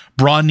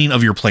broadening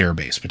of your player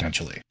base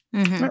potentially.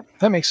 Mm-hmm.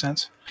 That makes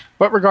sense.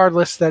 But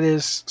regardless, that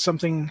is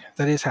something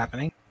that is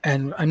happening.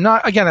 And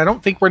I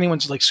don't think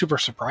anyone's like super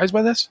surprised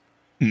by this.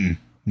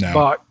 No.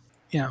 But,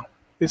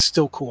 it's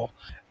still cool.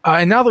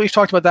 And now that we've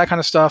talked about that kind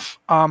of stuff,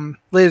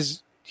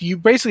 Liz, you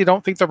basically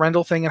don't think the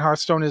Rendell thing in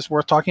Hearthstone is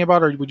worth talking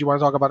about, or would you want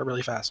to talk about it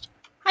really fast?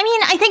 I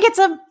mean, I think it's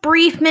a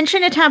brief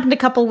mention. It happened a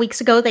couple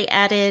weeks ago. They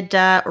added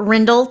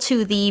Rendell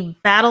to the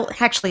battle.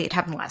 Actually, it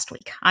happened last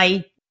week.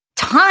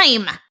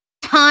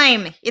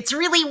 Time. It's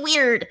really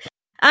weird.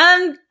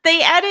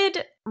 They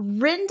added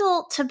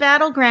Rendell to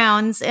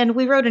Battlegrounds, and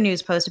we wrote a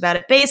news post about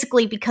it,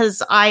 basically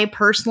because I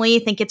personally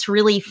think it's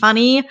really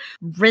funny.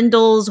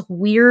 Rendell's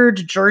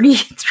weird journey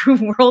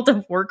through World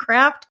of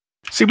Warcraft.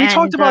 See, we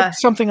talked about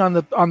something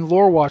on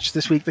Lore Watch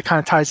this week that kind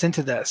of ties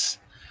into this.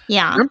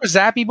 Yeah. Remember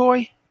Zappy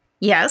Boy?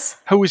 Yes.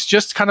 Who was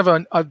just kind of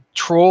a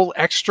troll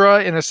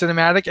extra in a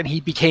cinematic, and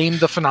he became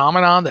the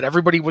phenomenon that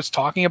everybody was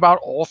talking about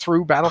all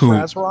through Battle for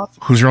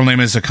Azeroth? Whose real name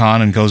is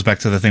Zakan and goes back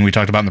to the thing we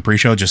talked about in the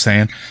pre-show, just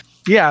saying.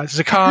 Yeah,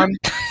 Zakan,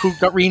 who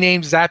got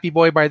renamed Zappy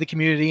Boy by the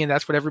community, and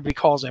that's what everybody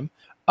calls him.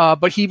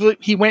 But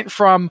he went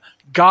from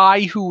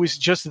guy who was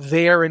just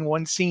there in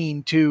one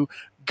scene to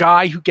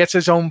guy who gets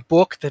his own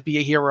book to be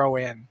a hero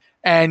in.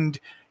 And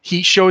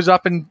he shows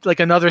up in like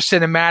another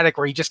cinematic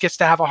where he just gets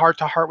to have a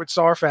heart-to-heart with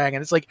Saurfang. And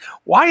it's like,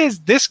 why is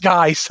this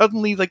guy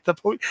suddenly like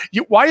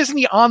why isn't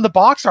he on the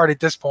box art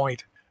at this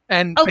point?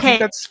 And I think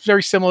that's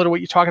very similar to what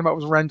you're talking about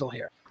with Rendell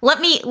here.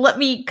 Let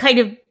me kind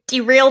of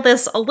derail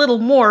this a little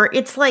more.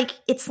 It's like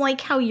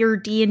how your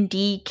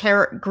D&D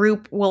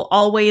group will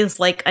always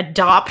like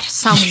adopt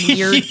some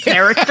weird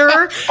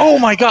character. Oh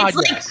my god,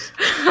 yes.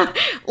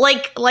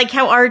 Like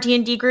how our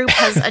D&D group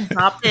has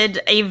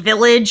adopted a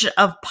village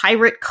of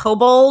pirate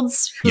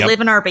kobolds who live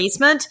in our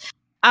basement.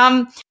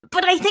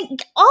 But I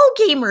think all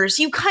gamers,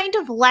 you kind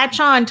of latch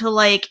on to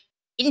like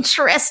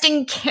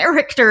interesting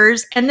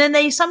characters, and then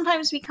they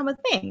sometimes become a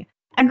thing.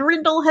 And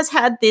Rendell has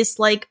had this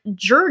like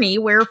journey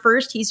where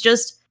first he's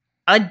just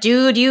a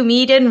dude you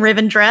meet in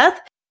Rivendreth,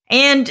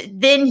 and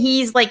then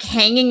he's like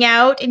hanging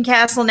out in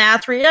Castle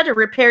Nathria to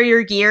repair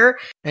your gear,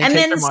 and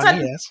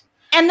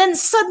then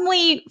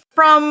suddenly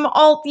from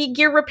all the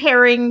gear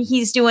repairing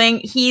he's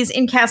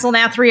in Castle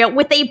Nathria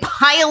with a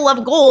pile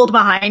of gold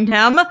behind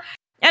him.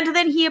 And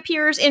then he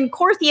appears in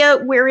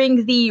Korthia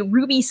wearing the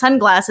ruby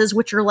sunglasses,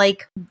 which are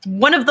like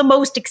one of the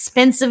most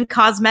expensive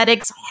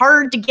cosmetics,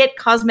 hard to get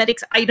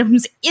cosmetics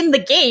items in the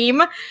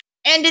game.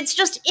 And it's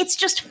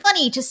just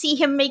funny to see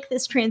him make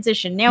this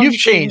transition. Now you've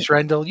changed,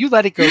 Rendell. You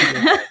let it go.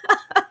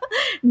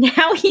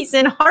 Now he's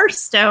in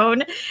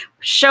Hearthstone,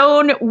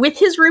 shown with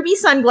his ruby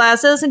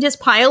sunglasses and his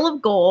pile of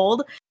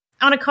gold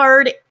on a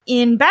card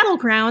in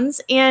Battlegrounds.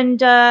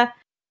 And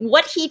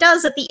what he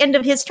does at the end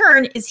of his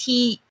turn is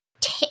he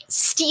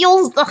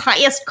steals the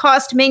highest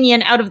cost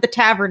minion out of the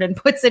tavern and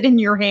puts it in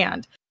your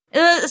hand.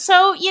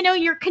 So,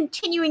 you're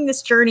continuing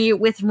this journey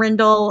with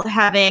Rendell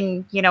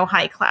having,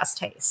 high class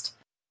taste.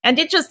 And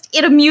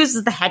it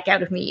amuses the heck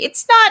out of me.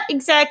 It's not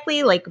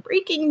exactly like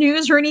breaking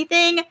news or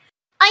anything.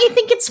 I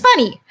think it's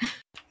funny.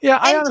 Yeah,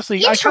 I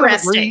kind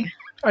of agree.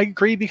 I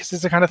agree because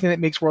it's the kind of thing that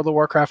makes World of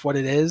Warcraft what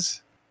it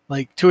is.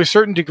 Like, to a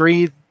certain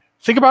degree,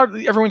 think about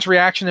everyone's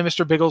reaction to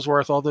Mr.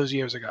 Bigglesworth all those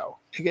years ago.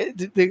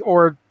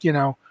 Or,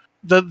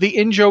 the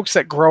in-jokes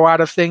that grow out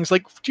of things.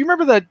 Like, do you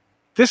remember that?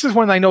 This is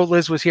one I know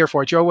Liz was here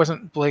for. Joe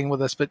wasn't playing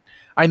with us, but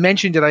I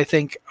mentioned it, I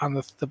think, on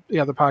the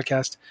other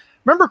podcast.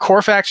 Remember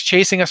Corfax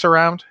chasing us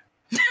around?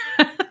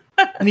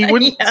 And he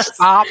wouldn't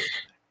stop,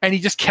 and he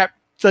just kept,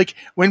 like,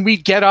 when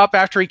we'd get up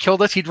after he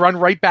killed us, he'd run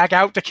right back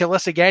out to kill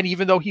us again,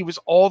 even though he was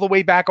all the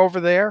way back over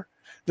there.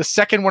 The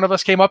second one of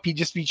us came up, he'd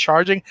just be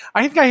charging.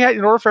 I think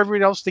in order for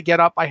everyone else to get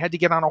up, I had to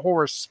get on a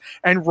horse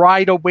and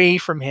ride away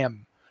from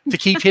him to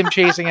keep him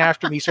chasing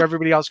after me so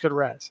everybody else could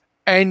res.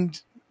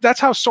 And that's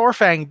how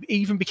Saurfang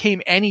even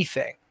became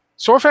anything.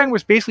 Saurfang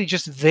was basically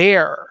just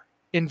there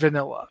in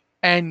vanilla.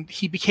 And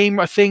he became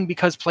a thing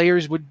because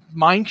players would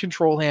mind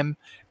control him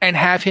and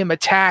have him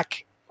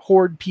attack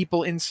horde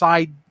people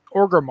inside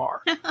Orgrimmar.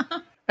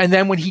 And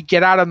then when he'd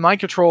get out of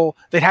mind control,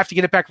 they'd have to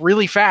get it back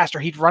really fast,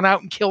 or he'd run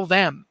out and kill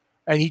them.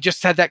 And he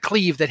just had that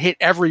cleave that hit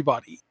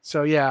everybody.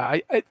 So yeah,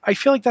 I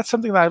feel like that's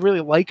something that I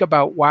really like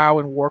about WoW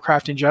and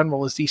Warcraft in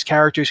general, is these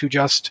characters who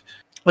just,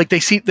 like, they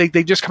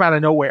just come out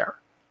of nowhere.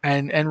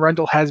 And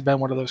Rendell has been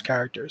one of those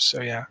characters.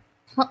 So yeah.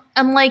 Well,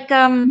 unlike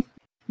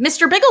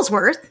Mr.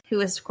 Bigglesworth, who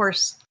is of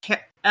course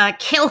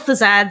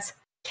Kael'thassad's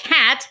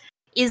cat,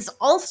 is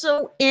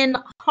also in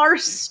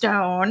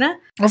Hearthstone,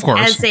 of course,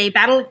 as a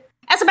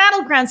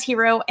Battlegrounds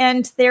hero,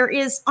 and there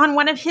is, on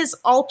one of his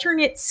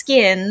alternate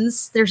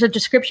skins, there's a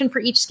description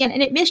for each skin,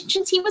 and it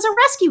mentions he was a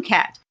rescue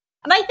cat.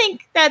 And I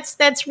think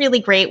that's really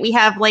great. We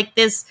have like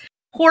this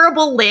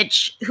horrible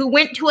lich who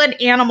went to an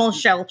animal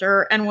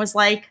shelter and was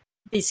like,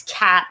 this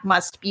cat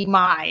must be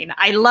mine.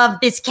 I love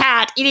this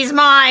cat. It is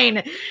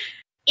mine.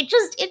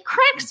 It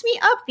cracks me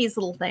up, these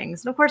little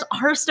things. And of course,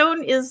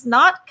 Hearthstone is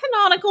not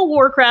canonical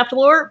Warcraft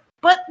lore,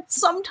 but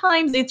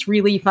sometimes it's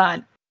really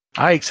fun.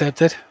 I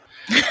accept it.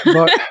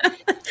 But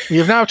we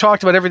have now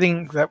talked about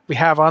everything that we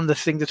have on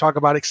this thing to talk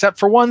about, except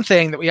for one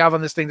thing that we have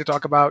on this thing to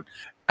talk about,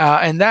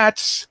 and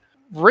that's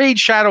Raid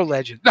Shadow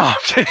Legend. No, I'm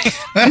kidding.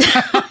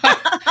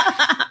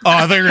 Oh,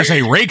 I thought you were going to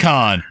say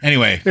Raycon.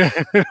 Anyway.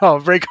 Oh,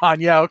 Raycon.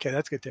 Yeah, okay,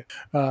 that's good too.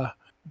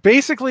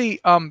 Basically,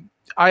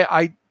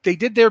 they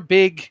did their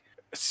big,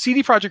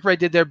 CD Projekt Red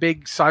did their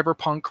big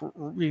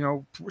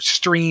Cyberpunk,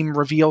 stream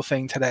reveal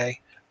thing today.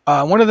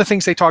 One of the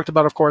things they talked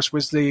about, of course,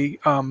 was the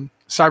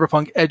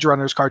Cyberpunk Edge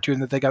Runners cartoon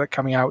that they got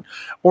coming out,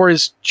 or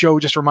as Joe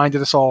just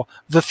reminded us all,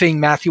 the thing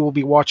Matthew will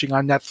be watching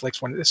on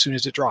Netflix as soon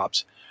as it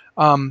drops.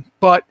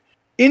 But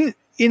in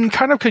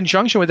kind of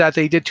conjunction with that,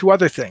 they did two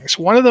other things.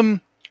 One of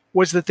them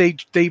was that they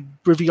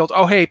revealed,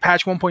 oh, hey,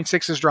 patch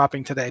 1.6 is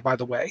dropping today, by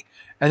the way.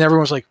 And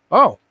everyone was like,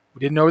 oh, we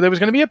didn't know there was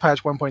going to be a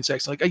patch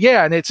 1.6. Like,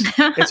 yeah, and it's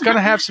going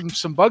to have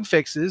some bug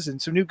fixes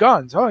and some new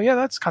guns. Oh yeah,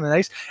 that's kind of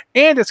nice.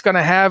 And it's going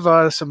to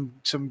have some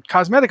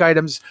cosmetic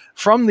items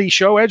from the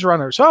show Edge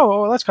Runners.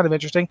 Oh, that's kind of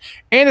interesting.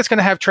 And it's going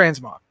to have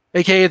transmog,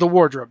 aka the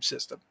wardrobe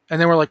system.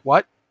 And then we're like,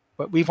 what?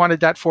 But we've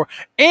wanted that for.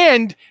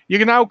 And you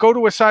can now go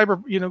to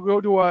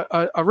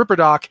a Ripper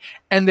Doc,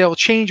 and they'll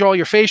change all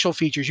your facial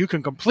features. You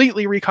can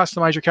completely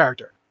recustomize your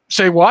character.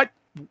 Say what?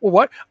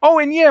 What? Oh,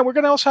 and yeah, we're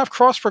going to also have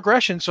cross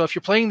progression. So if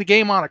you're playing the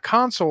game on a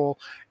console,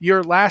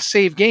 your last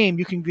save game,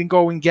 you can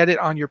go and get it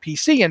on your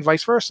PC and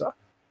vice versa.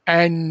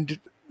 And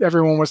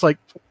everyone was like,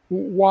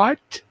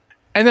 what?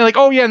 And they're like,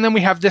 oh yeah, and then we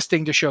have this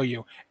thing to show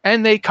you.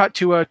 And they cut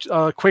to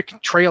a quick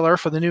trailer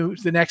for the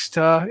next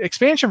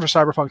expansion for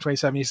Cyberpunk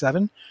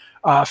 2077,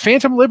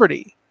 Phantom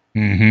Liberty.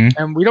 Mm-hmm.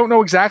 And we don't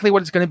know exactly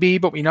what it's going to be,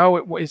 but we know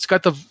it's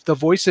got the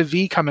voice of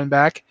V coming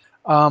back.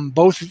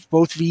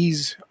 Both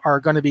V's are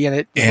going to be in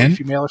it, and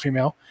female or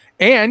female,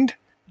 and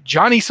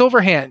Johnny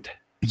Silverhand.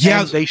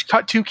 Yeah, and they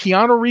cut to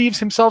Keanu Reeves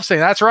himself saying,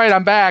 "That's right,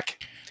 I'm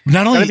back.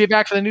 Not only going to be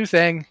back for the new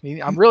thing.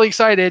 I'm really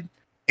excited."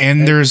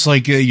 And there's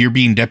like you're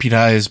being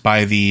deputized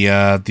by the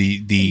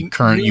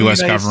current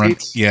U.S.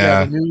 government. States,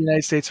 the new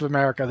United States of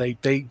America.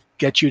 They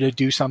get you to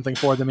do something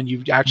for them, and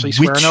you actually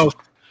swear an oath.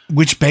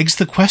 Which begs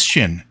the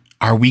question: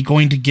 are we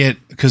going to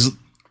get, because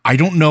I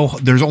don't know,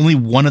 there's only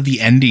one of the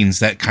endings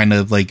that kind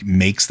of like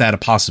makes that a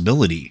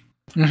possibility.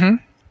 Mm-hmm.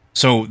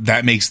 So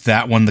that makes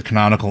that one the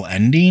canonical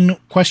ending,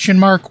 question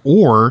mark,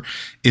 or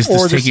is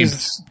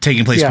this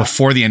taking place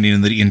before the ending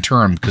in the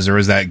interim, because there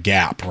is that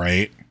gap,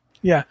 right?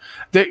 Yeah.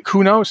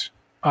 Who knows?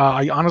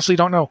 I honestly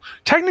don't know.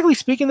 Technically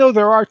speaking, though,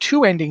 there are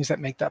two endings that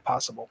make that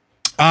possible.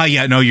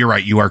 Yeah, no, you're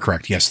right. You are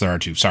correct. Yes, there are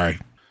two. Sorry.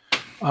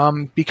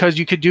 Because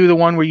you could do the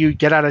one where you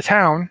get out of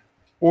town,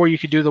 or you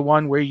could do the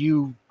one where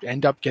you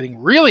end up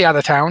getting really out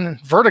of town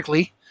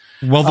vertically.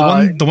 Well,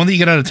 the one that you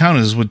get out of town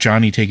is with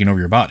Johnny taking over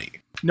your body.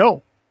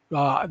 No,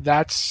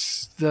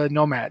 that's the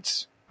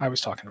Nomads I was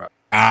talking about.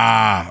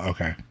 Ah,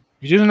 okay.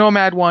 If you do the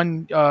Nomad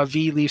one,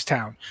 V leaves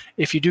town.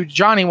 If you do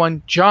Johnny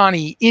one,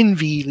 Johnny in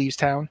V leaves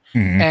town.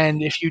 Mm-hmm.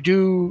 And if you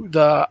do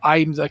the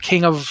I'm the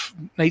King of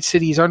Night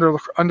City's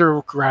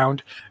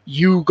underground,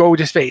 you go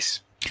to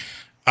space.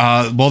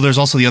 Well, there's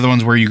also the other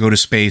ones where you go to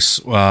space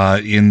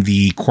in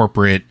the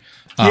corporate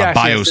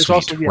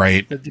biosuite,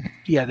 right?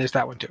 There's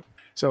that one too.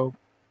 So,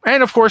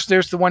 and of course,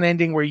 there's the one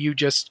ending where you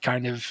just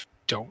kind of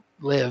don't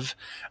live.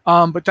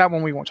 But that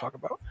one we won't talk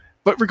about.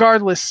 But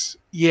regardless,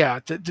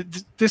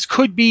 this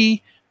could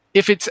be,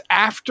 if it's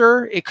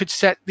after, it could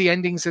set the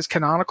endings as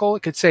canonical.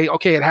 It could say,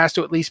 okay, it has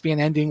to at least be an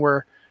ending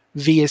where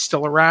V is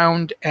still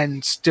around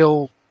and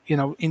still,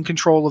 in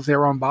control of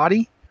their own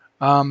body.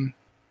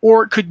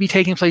 Or it could be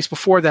taking place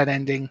before that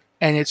ending,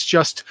 and it's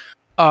just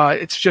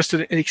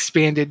an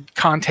expanded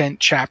content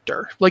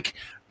chapter. Like,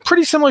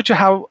 pretty similar to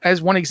how,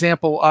 as one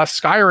example,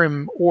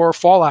 Skyrim or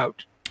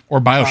Fallout. Or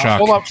BioShock.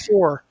 Fallout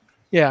 4.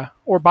 Yeah,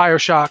 or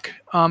BioShock.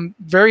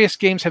 Various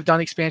games have done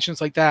expansions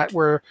like that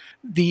where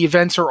the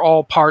events are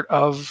all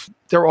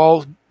they're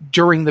all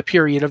during the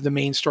period of the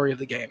main story of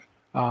the game.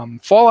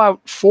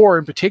 Fallout 4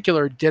 in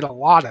particular did a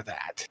lot of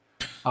that.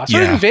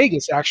 New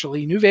Vegas,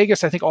 actually. New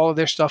Vegas, I think all of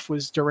their stuff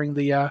was during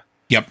the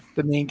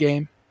main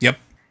game. Yep.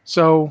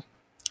 So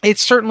it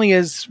certainly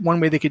is one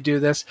way they could do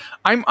this.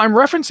 I'm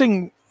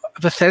referencing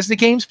Bethesda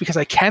games because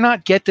I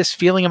cannot get this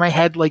feeling in my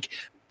head like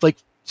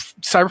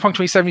Cyberpunk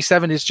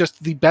 2077 is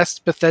just the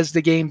best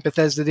Bethesda game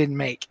Bethesda didn't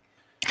make.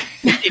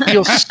 It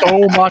feels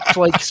so much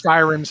like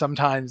Skyrim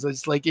sometimes.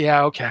 It's like,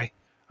 yeah, okay.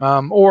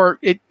 Or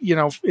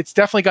it's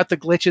definitely got the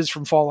glitches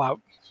from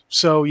Fallout.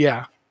 So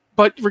yeah.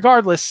 But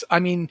regardless, I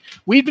mean,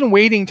 we've been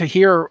waiting to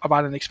hear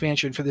about an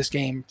expansion for this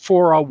game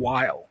for a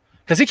while.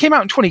 Because it came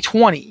out in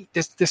 2020.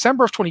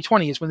 December of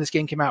 2020 is when this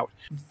game came out.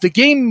 The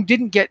game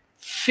didn't get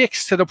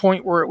fixed to the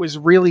point where it was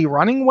really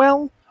running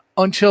well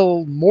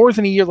until more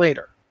than a year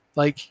later.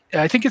 Like,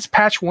 I think it's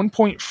patch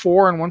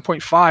 1.4 and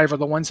 1.5 are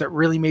the ones that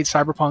really made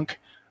Cyberpunk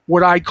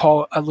what I'd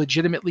call a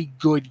legitimately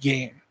good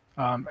game.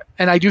 And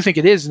I do think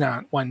it is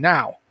one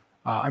now.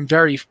 I'm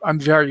very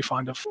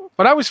fond of,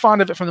 but I was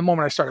fond of it from the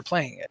moment I started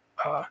playing it.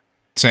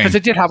 Same. Because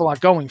it did have a lot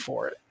going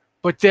for it.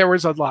 But there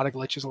was a lot of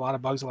glitches, a lot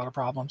of bugs, a lot of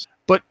problems.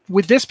 But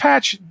with this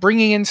patch,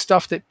 bringing in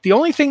stuff that the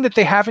only thing that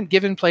they haven't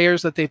given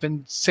players that they've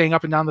been saying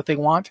up and down that they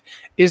want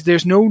is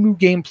there's no new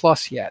game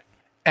plus yet.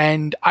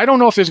 And I don't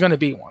know if there's going to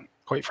be one,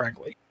 quite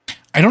frankly.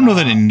 I don't know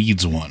that it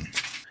needs one.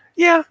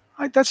 Yeah,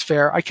 that's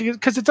fair.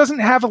 Because it doesn't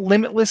have a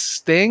limitless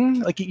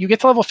thing. Like, you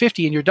get to level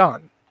 50 and you're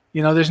done.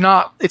 It's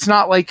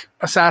not like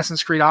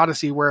Assassin's Creed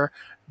Odyssey where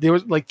there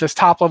was like this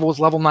top level was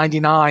level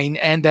 99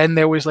 and then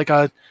there was like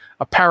a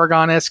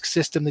Paragon-esque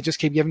system that just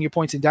kept giving you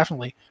points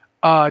indefinitely.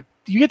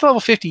 You get to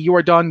level 50, you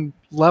are done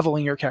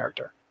leveling your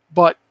character.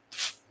 But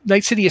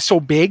Night City is so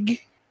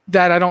big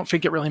that I don't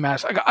think it really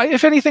matters.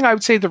 If anything, I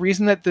would say the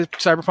reason that the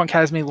Cyberpunk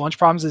has many launch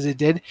problems as it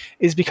did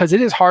is because it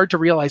is hard to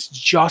realize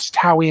just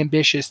how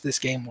ambitious this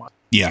game was.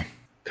 Yeah.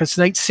 Because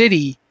Night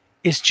City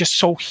is just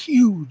so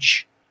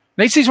huge.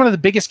 Night City is one of the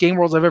biggest game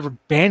worlds I've ever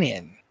been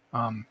in.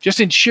 Just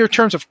in sheer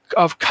terms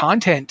of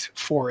content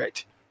for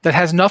it. that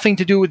has nothing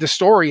to do with the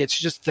story, it's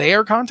just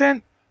their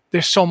content,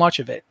 there's so much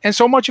of it. And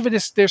so much of it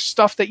is there's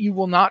stuff that you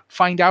will not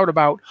find out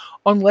about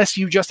unless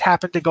you just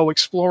happen to go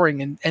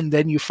exploring and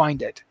then you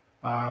find it.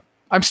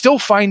 I'm still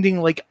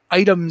finding like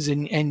items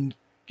and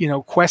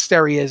quest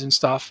areas and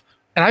stuff.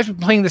 And I've been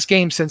playing this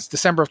game since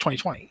December of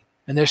 2020.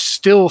 And there's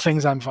still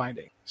things I'm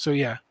finding. So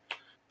yeah.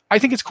 I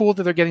think it's cool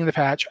that they're getting the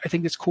patch. I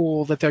think it's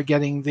cool that they're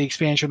getting the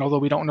expansion, although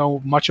we don't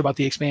know much about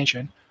the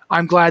expansion.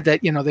 I'm glad that,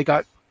 they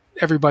got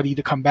everybody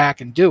to come back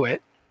and do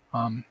it.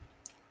 I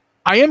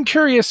am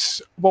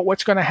curious about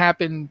what's going to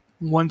happen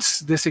once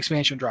this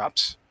expansion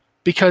drops.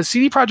 Because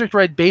CD Projekt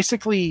Red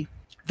basically,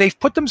 they've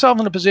put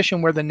themselves in a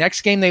position where the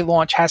next game they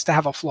launch has to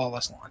have a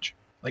flawless launch.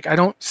 Like, I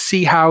don't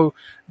see how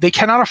they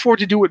cannot afford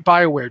to do what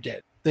BioWare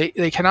did.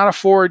 They cannot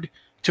afford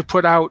to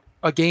put out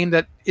a game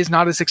that is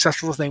not as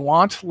successful as they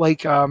want,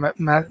 like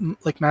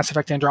Mass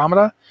Effect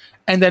Andromeda,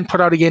 and then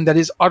put out a game that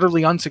is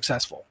utterly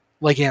unsuccessful,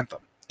 like Anthem.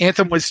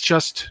 Anthem was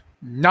just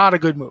not a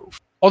good move.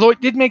 Although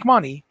it did make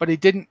money, but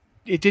it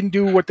didn't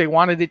do what they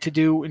wanted it to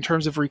do in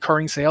terms of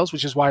recurring sales,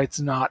 which is why it's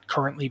not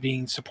currently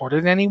being supported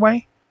in any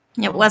way.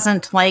 It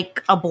wasn't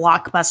like a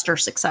blockbuster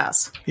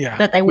success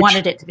that they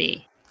wanted it to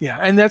be. Yeah,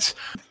 and that's...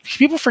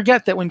 People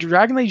forget that when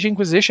Dragon Age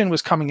Inquisition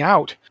was coming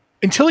out,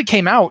 until it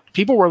came out,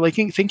 people were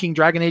thinking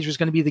Dragon Age was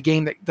going to be the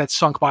game that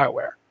sunk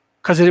BioWare.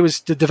 Because it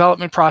was the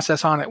development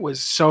process on it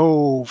was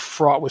so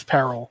fraught with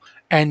peril.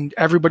 And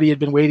everybody had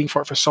been waiting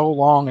for it for so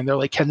long, and they're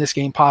like, can this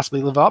game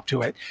possibly live up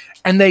to it?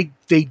 And they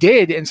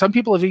did, and some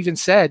people have even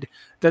said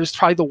that it's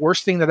probably the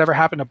worst thing that ever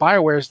happened to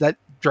BioWare is that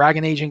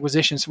Dragon Age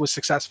Inquisition was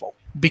successful.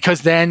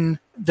 Because then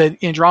the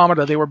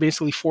Andromeda, they were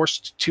basically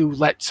forced to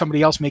let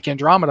somebody else make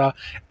Andromeda,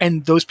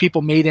 and those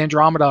people made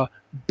Andromeda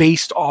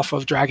based off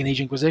of Dragon Age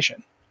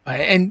Inquisition.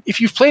 And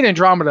if you've played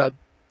Andromeda,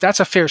 that's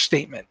a fair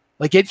statement.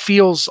 Like, it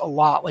feels a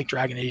lot like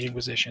Dragon Age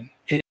Inquisition.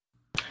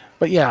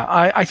 But yeah,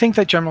 I think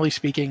that generally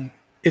speaking,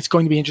 it's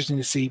going to be interesting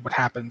to see what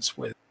happens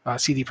with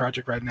CD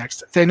Projekt Red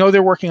next. They know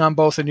they're working on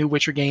both a new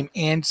Witcher game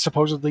and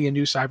supposedly a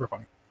new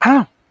Cyberpunk. I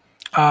don't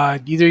know.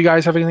 Either you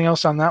guys have anything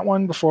else on that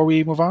one before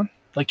we move on?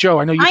 Like, Joe,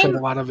 I know you played a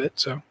lot of it,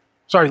 so...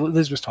 Sorry,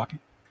 Liz was talking.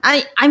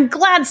 I'm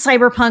glad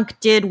Cyberpunk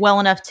did well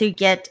enough to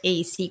get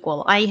a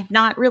sequel. I have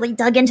not really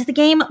dug into the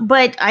game,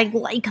 but I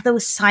like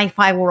those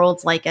sci-fi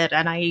worlds like it,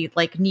 and I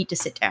need to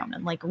sit down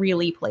and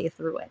really play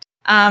through it.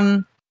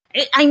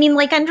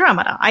 Like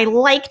Andromeda. I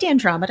liked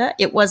Andromeda.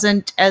 It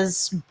wasn't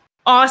as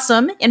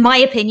awesome, in my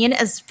opinion,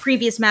 as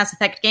previous Mass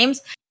Effect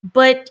games,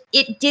 but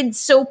it did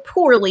so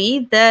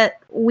poorly that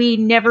we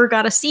never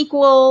got a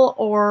sequel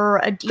or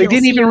a DLC. They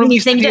didn't even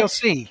release the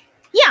DLC.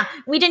 Yeah,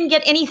 we didn't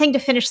get anything to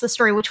finish the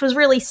story, which was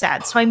really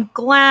sad. So I'm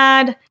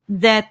glad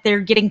that they're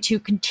getting to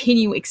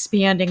continue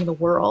expanding the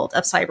world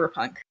of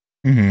Cyberpunk.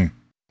 Mm-hmm.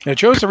 Yeah,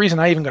 Joe's the reason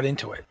I even got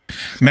into it.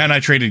 Man, I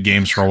traded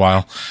games for a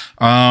while.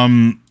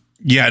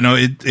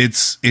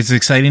 It's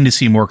exciting to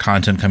see more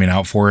content coming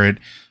out for it.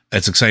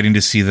 It's exciting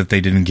to see that they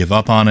didn't give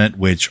up on it,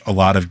 which a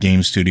lot of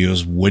game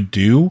studios would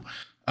do,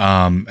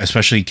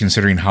 especially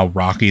considering how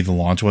rocky the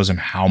launch was and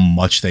how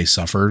much they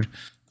suffered.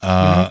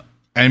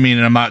 I mean,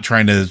 and I'm not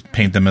trying to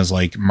paint them as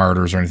like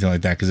martyrs or anything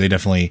like that, because they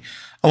definitely,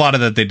 a lot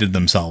of that they did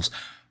themselves.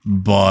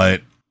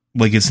 But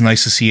it's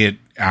nice to see it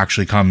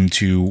actually come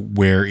to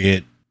where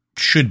it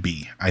should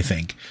be, I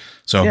think.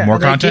 So more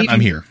content, I'm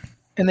here.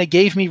 And they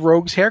gave me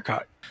Rogue's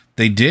haircut.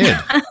 They did.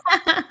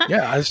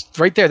 Yeah, I was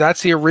right there.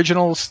 That's the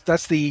original.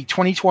 That's the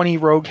 2020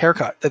 Rogue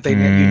haircut that they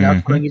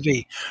now put on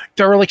UV.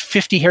 There are like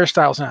 50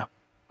 hairstyles now.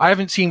 I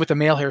haven't seen what the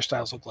male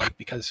hairstyles look like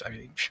because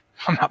I'm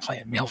not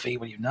playing male V.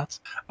 What are you, nuts?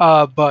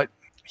 But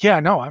yeah,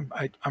 no,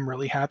 I'm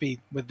really happy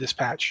with this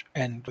patch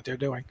and what they're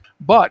doing.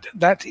 But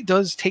that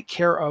does take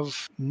care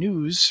of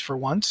news for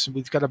once.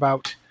 We've got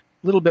about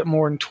a little bit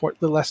more than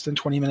less than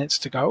 20 minutes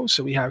to go,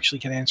 so we actually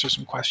can answer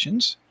some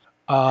questions.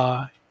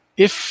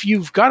 If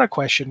you've got a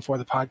question for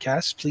the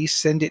podcast, please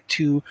send it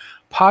to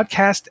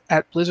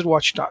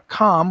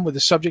podcast@blizzardwatch.com with the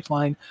subject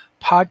line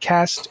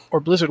podcast or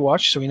Blizzard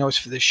Watch, so we know it's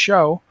for this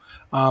show.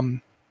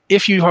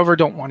 If you, however,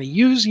 don't want to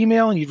use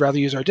email and you'd rather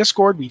use our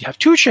Discord, we have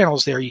 2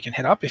 channels there you can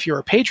hit up. If you're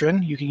a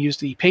patron, you can use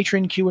the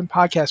Patron Q and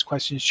Podcast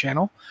Questions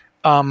channel.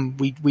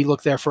 We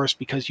look there first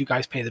because you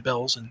guys pay the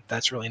bills, and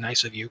that's really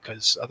nice of you,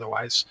 because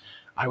otherwise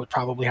I would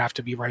probably have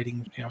to be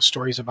writing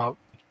stories about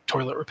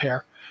toilet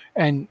repair,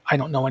 and I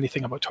don't know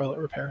anything about toilet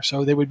repair,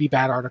 so they would be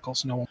bad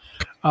articles. No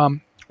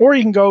one. Or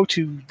you can go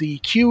to the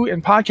Q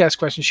and Podcast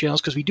Questions channels,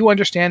 because we do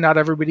understand not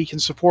everybody can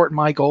support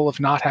my goal of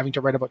not having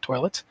to write about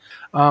toilets.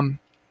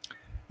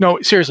 No,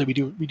 seriously, we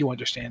do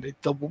understand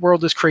it. The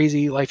world is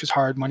crazy. Life is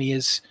hard. Money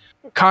is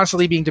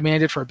constantly being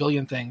demanded for a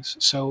billion things.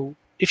 So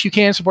if you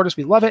can support us,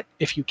 we love it.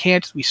 If you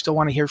can't, we still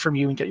want to hear from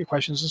you and get your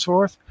questions and so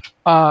forth.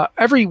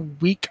 Every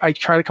week, I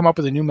try to come up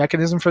with a new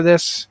mechanism for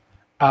this.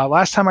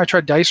 Last time I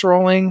tried dice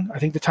rolling. I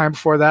think the time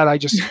before that, I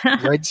just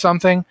read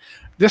something.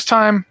 This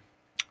time,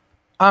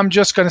 I'm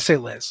just going to say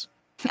Liz.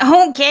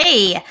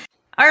 Okay.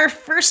 Our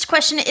first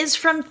question is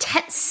from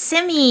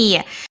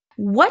Tetsimi.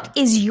 What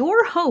is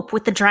your hope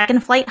with the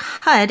Dragonflight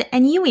HUD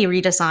and UI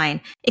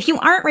redesign? If you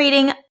aren't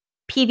rating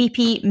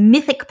PvP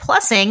Mythic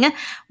Plussing,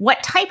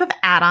 what type of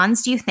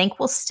add-ons do you think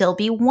will still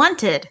be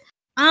wanted?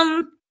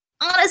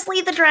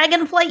 Honestly, the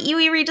Dragonflight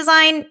UI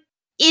redesign,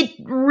 it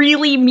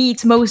really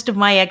meets most of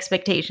my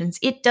expectations.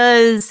 It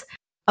does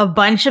a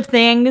bunch of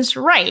things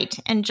right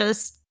and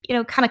just,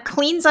 kind of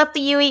cleans up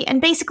the UI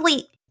and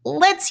basically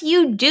lets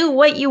you do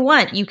what you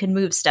want. You can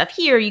move stuff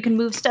here, you can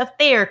move stuff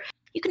there,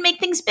 you can make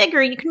things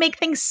bigger, you can make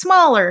things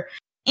smaller.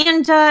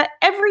 And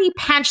every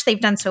patch they've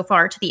done so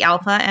far to the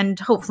alpha, and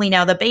hopefully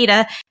now the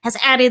beta, has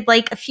added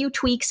a few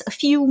tweaks, a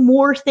few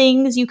more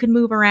things you can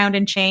move around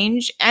and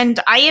change. And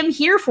I am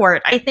here for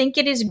it. I think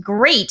it is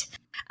great.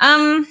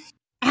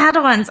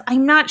 Add-ons,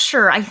 I'm not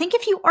sure. I think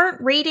if you aren't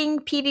rating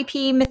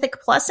PvP Mythic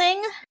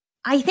Plussing,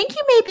 I think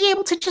you may be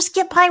able to just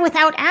get by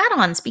without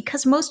add-ons,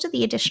 because most of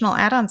the additional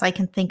add-ons I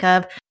can think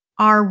of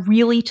are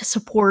really to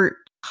support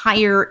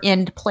higher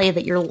end play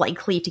that you're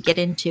likely to get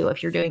into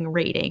if you're doing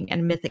rating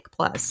and Mythic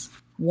Plus.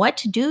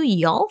 What do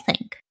y'all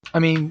think? I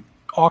mean,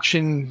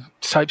 auction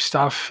type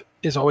stuff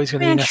is always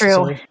going to be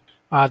necessary.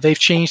 They've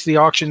changed the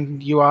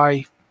auction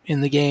UI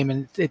in the game,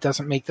 and it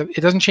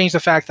doesn't change the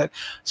fact that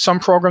some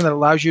program that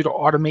allows you to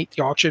automate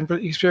the auction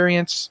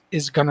experience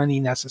is going to be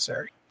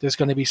necessary. There's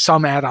going to be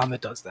some add-on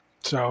that does that.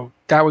 So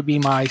that would be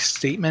my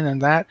statement on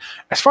that.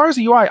 As far as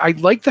the UI, I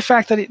like the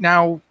fact that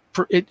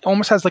it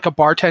almost has a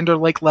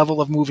bartender-like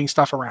level of moving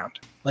stuff around.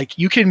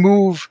 You can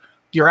move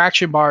your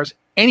action bars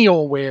any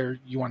old where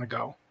you want to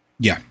go.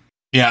 Yeah.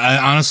 Yeah,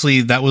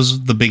 honestly, that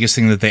was the biggest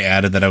thing that they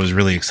added that I was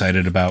really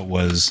excited about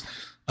was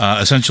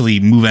essentially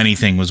Move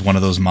Anything was one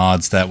of those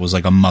mods that was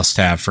a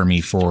must-have for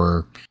me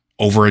for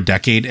over a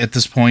decade at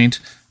this point,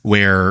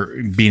 where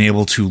being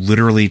able to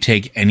literally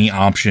take any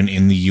option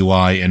in the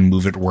UI and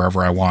move it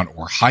wherever I want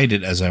or hide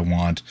it as I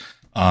want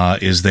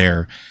is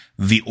there.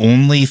 The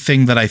only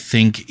thing that I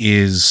think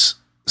is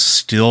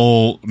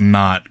still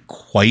not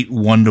quite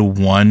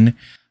one-to-one,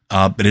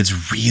 but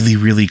it's really,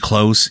 really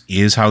close,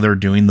 is how they're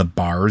doing the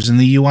bars in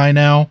the UI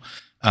now.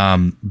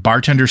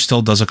 Bartender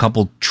still does a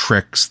couple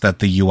tricks that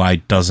the UI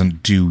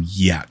doesn't do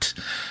yet.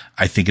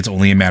 I think it's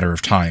only a matter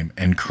of time.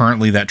 And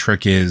currently that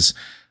trick is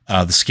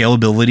the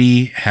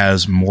scalability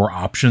has more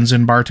options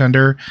in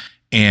Bartender,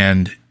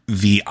 and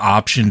the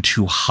option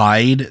to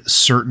hide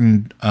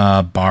certain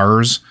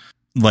bars,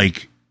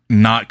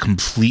 not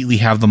completely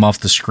have them off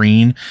the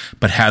screen,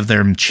 but have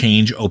them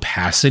change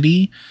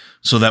opacity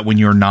so that when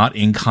you're not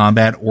in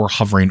combat or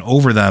hovering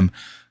over them,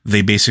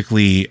 they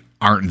basically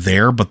aren't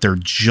there, but they're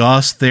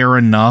just there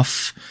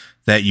enough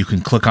that you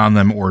can click on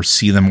them or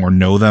see them or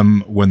know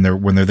them when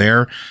they're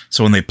there.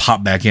 So when they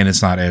pop back in,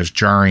 it's not as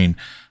jarring,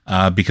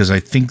 because I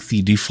think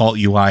the default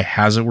UI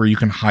has it where you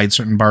can hide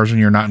certain bars when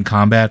you're not in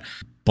combat,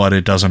 but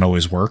it doesn't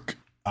always work,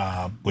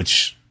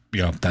 which,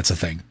 that's a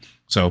thing.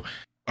 So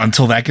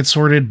until that gets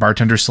sorted,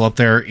 Bartender's still up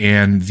there,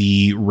 and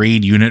the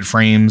raid unit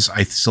frames,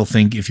 I still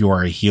think if you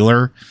are a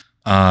healer,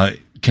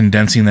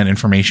 condensing that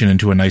information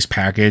into a nice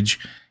package,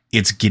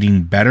 it's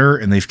getting better,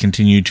 and they've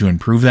continued to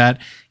improve that.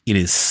 It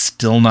is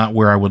still not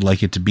where I would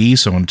like it to be,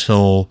 so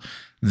until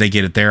they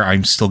get it there,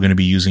 I'm still going to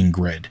be using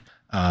Grid,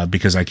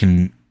 because I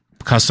can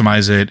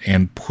customize it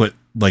and put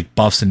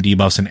buffs and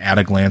debuffs and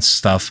at-a-glance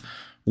stuff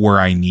where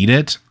I need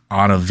it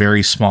on a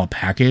very small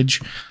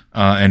package,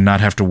 and not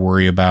have to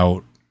worry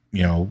about,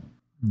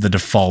 the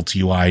default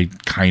UI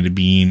kind of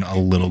being a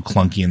little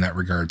clunky in that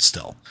regard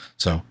still.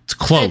 So it's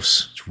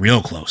close. It's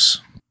real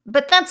close.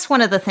 But that's one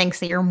of the things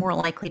that you're more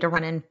likely to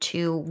run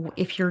into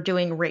if you're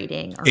doing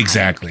rating. Or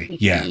exactly.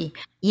 Yeah.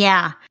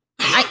 Yeah.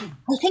 I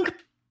think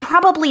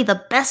probably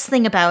the best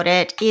thing about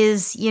it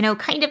is,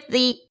 kind of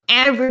the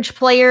average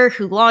player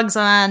who logs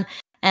on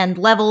and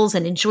levels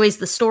and enjoys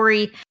the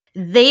story.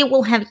 They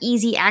will have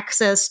easy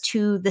access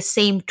to the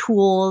same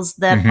tools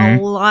that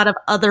a lot of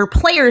other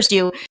players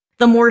do.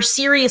 The more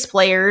serious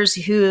players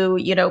who,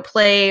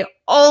 play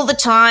all the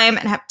time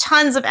and have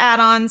tons of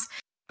add-ons.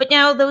 But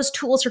now those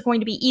tools are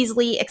going to be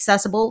easily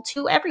accessible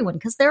to everyone,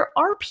 because there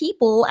are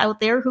people out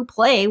there who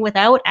play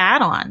without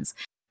add-ons,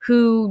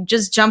 who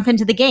just jump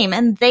into the game,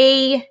 and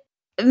they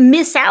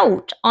miss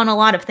out on a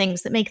lot of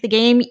things that make the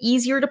game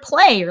easier to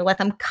play or let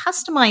them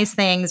customize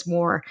things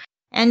more.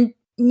 And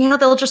now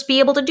they'll just be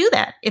able to do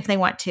that if they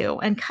want to.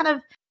 And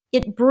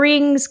it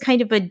brings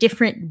kind of a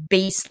different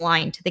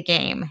baseline to the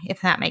game,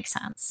 if that makes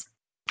sense.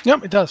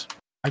 Yep, it does.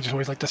 I just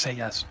always like to say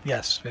yes.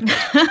 Yes, it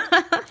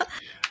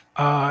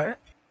does.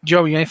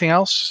 Joey, anything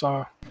else?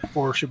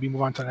 Or should we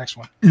move on to the next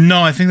one?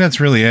 No, I think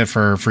that's really it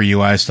for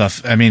UI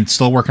stuff. I mean, it's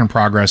still work in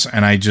progress,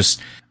 and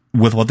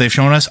with what they've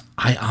shown us,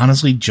 I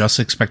honestly just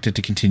expect it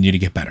to continue to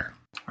get better.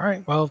 All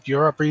right, well,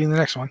 you're up reading the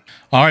next one.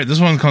 All right,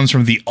 this one comes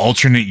from the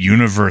alternate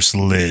universe,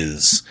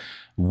 Liz.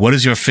 What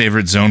is your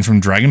favorite zone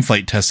from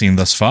Dragonflight testing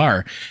thus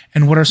far?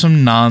 And what are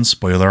some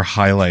non-spoiler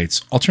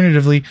highlights?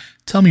 Alternatively,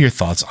 tell me your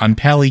thoughts on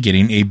Pally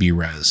getting a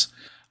B-Res.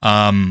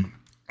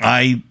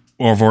 I've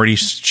already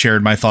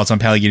shared my thoughts on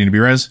Pally getting a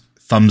B-Res.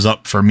 Thumbs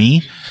up for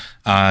me.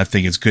 I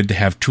think it's good to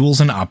have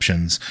tools and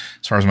options.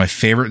 As far as my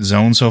favorite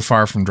zone so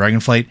far from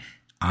Dragonflight,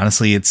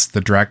 honestly, it's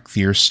the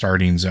Drakthir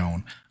starting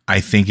zone. I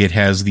think it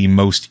has the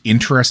most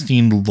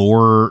interesting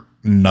lore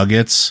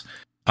nuggets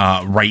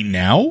right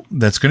now.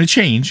 That's going to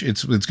change.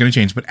 It's going to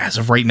change, but as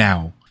of right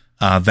now,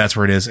 that's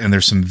where it is. And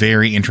there's some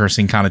very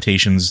interesting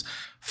connotations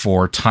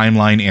for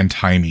timeline and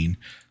timing.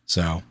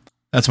 So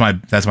that's my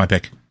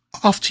pick.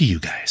 Off to you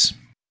guys.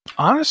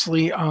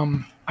 Honestly,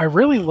 I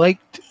really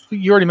liked.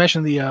 You already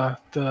mentioned the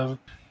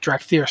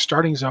Drakthir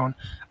starting zone.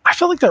 I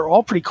feel like they're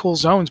all pretty cool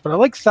zones, but I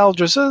like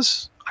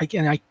Thaldrassa's. I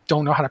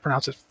don't know how to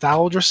pronounce it.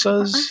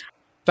 Thaldrassa's,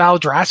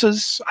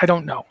 I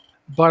don't know,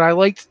 but I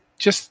liked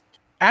just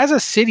as a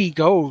city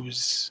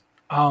goes.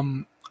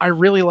 I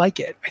really like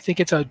it. I think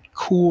it's a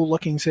cool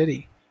looking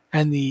city,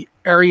 and the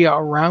area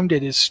around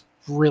it is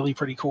really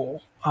pretty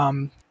cool.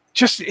 It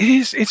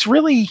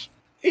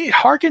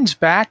harkens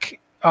back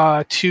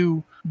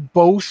to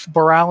both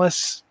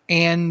Borealis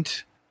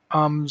and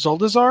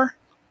Zuldazar,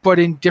 but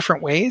in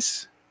different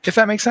ways, if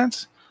that makes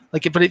sense.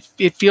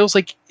 It feels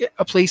like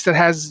a place that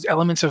has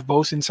elements of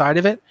both inside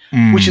of it,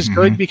 which is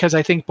good because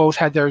I think both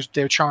had their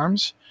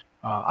charms.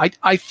 I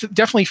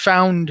definitely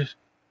found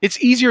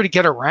it's easier to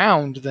get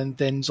around than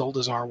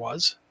Zuldazar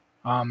was,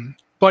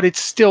 but it's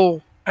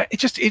still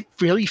it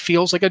really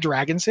feels like a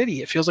dragon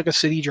city. It feels like a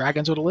city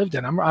dragons would have lived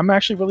in. I'm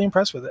actually really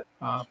impressed with it.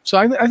 So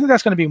I think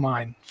that's going to be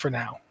mine for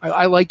now.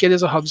 I like it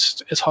as a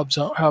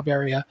hub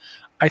area.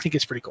 I think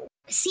it's pretty cool.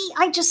 See,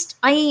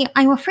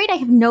 I'm afraid I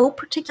have no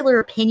particular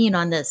opinion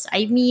on this.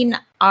 I mean,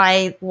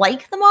 I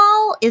like them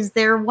all. Is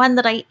there one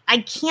that I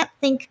can't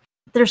think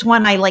there's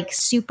one I like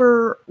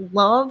super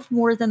love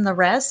more than the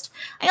rest?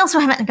 I also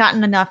haven't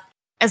gotten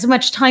as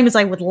much time as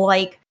I would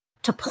like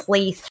to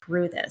play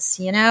through this,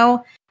 you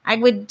know? I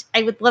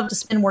would love to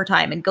spend more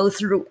time and go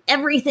through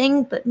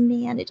everything, but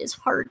man, it is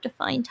hard to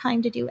find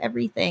time to do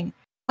everything.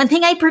 One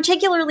thing I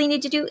particularly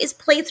need to do is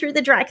play through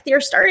the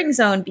Drakthir starting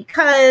zone,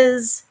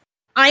 because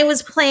I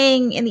was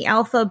playing in the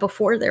alpha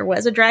before there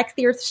was a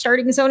Drakthir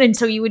starting zone, and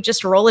so you would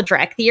just roll a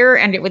Drakthir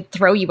and it would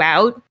throw you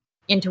out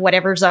into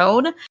whatever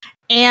zone.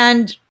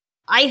 And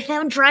I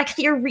found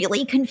Drakthir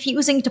really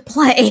confusing to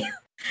play.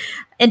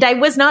 And I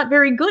was not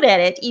very good at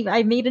it.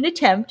 I made an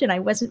attempt and I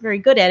wasn't very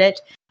good at it,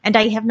 and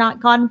I have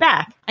not gone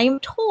back. I am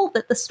told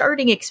that the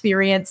starting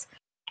experience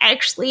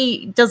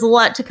actually does a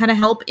lot to kind of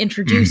help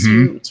introduce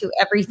you to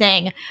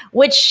everything,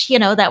 which, you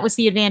know, that was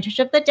the advantage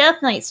of the Death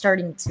Knight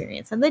starting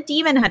experience. And the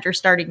Demon Hunter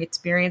starting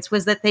experience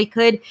was that they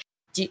could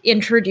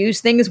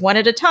introduce things one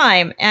at a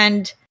time.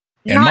 And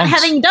not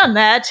having done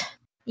that,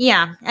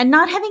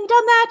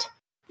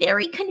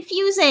 very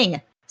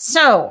confusing.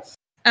 So,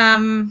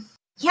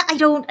 I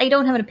don't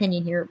have an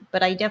opinion here,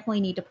 but I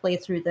definitely need to play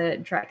through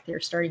the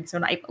Drakthir starting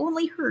zone. I've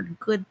only heard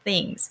good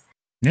things.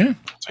 Yeah.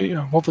 So,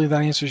 hopefully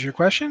that answers your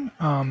question.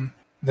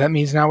 That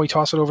means now we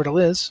toss it over to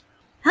Liz.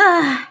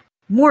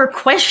 More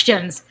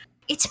questions.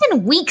 It's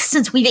been weeks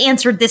since we've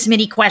answered this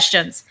many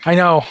questions. I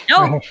know.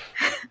 No.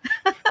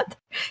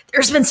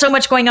 There's been so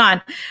much going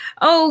on.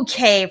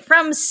 Okay,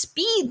 from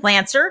Speed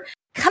Lancer.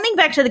 Coming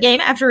back to the game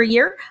after a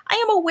year, I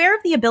am aware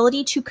of the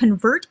ability to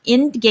convert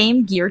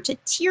in-game gear to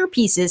tier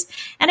pieces,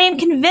 and I am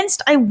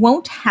convinced I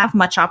won't have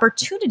much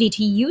opportunity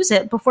to use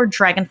it before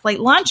Dragonflight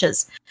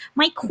launches.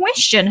 My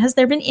question, has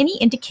there been any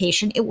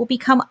indication it will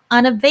become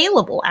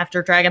unavailable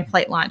after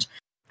Dragonflight launch?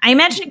 I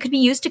imagine it could be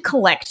used to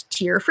collect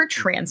tier for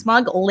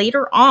transmog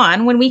later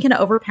on when we can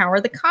overpower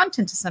the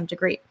content to some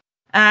degree.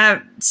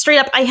 Straight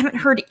up, I haven't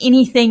heard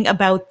anything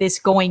about this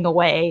going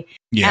away.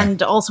 Yeah.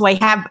 And also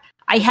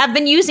I have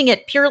been using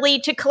it purely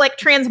to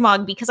collect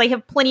transmog because I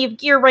have plenty of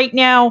gear right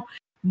now,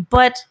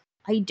 but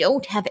I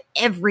don't have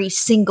every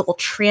single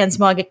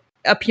transmog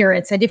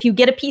appearance. And if you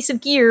get a piece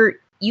of gear,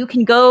 you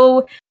can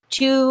go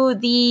to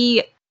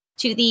the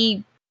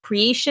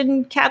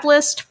Creation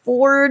Catalyst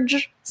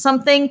Forge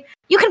something.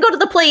 You can go to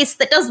the place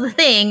that does the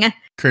thing and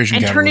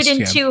turn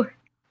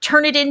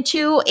it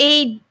into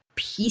a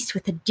piece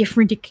with a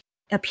different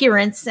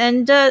appearance.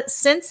 And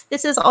since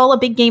this is all a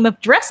big game of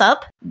dress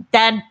up,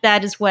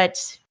 that is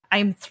what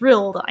I'm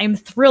thrilled. I'm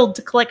thrilled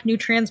to collect new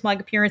transmog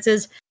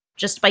appearances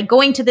just by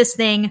going to this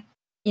thing,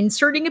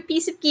 inserting a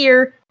piece of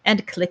gear,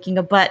 and clicking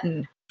a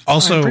button.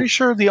 Also, I'm pretty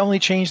sure the only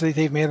change that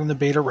they've made on the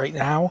beta right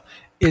now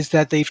is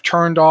that they've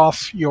turned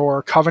off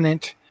your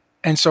Covenant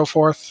and so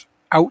forth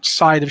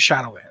outside of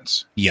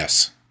Shadowlands.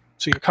 Yes.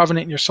 So your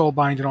Covenant and your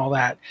Soulbind and all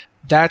that,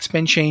 that's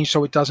been changed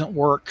so it doesn't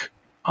work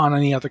on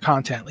any other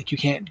content. Like you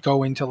can't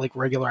go into like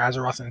regular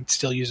Azeroth and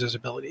still use his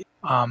ability.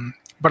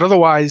 But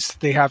otherwise,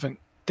 they haven't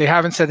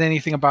said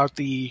anything about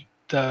the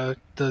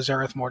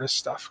Zereth Mortis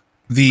stuff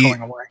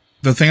going away.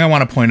 The thing I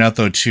want to point out,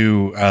 though,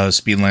 to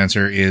Speed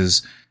Lancer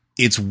is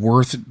it's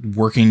worth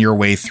working your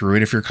way through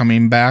it if you're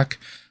coming back,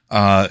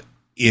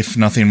 if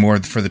nothing more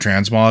for the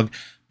transmog,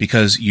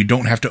 because you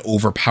don't have to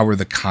overpower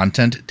the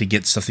content to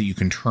get stuff that you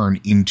can turn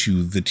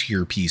into the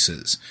tier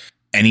pieces.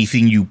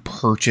 Anything you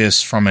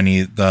purchase from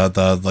any the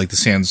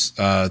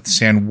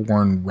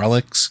Sandworn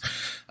relics,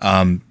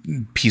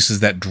 pieces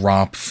that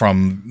drop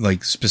from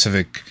like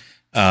specific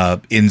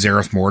in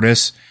Zereth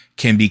Mortis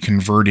can be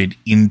converted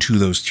into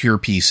those tier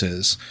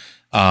pieces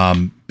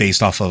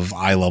based off of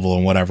eye level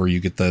and whatever you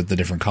get the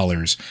different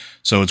colors.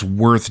 So it's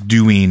worth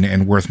doing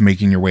and worth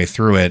making your way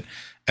through it.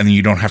 and then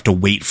you don't have to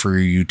wait for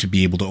you to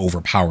be able to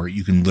overpower it.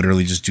 You can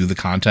literally just do the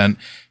content,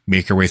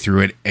 make your way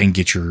through it, and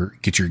get your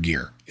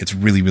gear. It's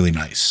really, really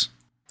nice.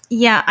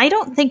 Yeah, I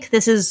don't think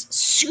this is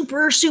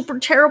super, super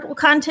terrible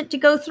content to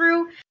go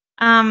through.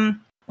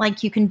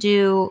 Like you can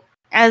do,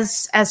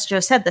 as Joe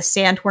said, the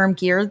sandworm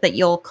gear that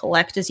you'll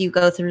collect as you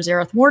go through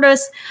Zereth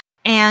Mortis,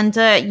 and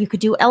you could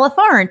do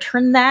LFR and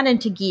turn that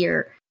into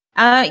gear.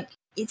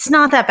 It's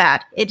not that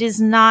bad. It is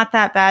not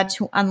that bad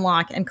to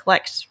unlock and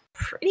collect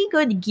pretty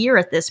good gear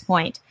at this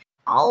point.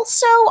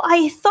 Also,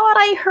 I thought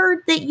I heard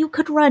that you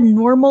could run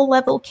normal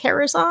level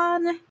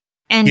Karazhan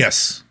and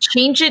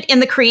change it in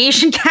the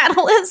creation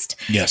catalyst.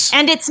 Yes.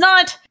 And that's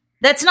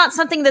not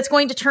something that's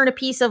going to turn a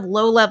piece of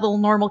low level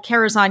normal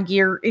Karazhan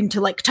gear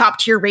into like top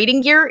tier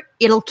rating gear.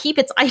 It'll keep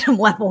its item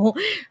level,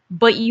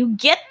 but you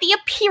get the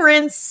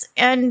appearance.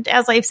 And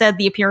as I've said,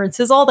 the appearance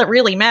is all that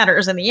really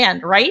matters in the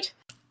end, right?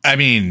 I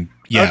mean,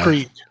 yeah,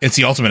 Agreed. It's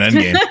the ultimate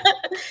endgame.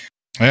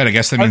 All right, I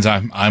guess that means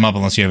I'm up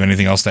unless you have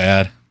anything else to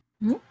add.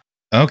 Mm-hmm.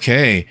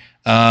 Okay.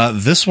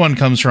 This one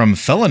comes from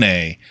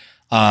Felinae.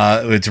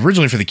 It's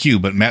originally for the queue,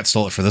 but Matt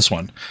stole it for this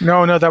one.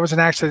 No, that was an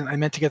accident. I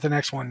meant to get the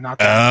next one, not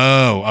that.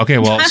 Oh, okay.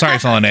 Well, sorry,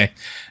 Felinae.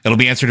 It'll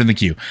be answered in the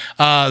queue.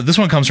 This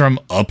one comes from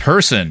a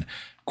person.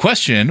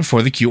 Question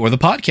for the queue or the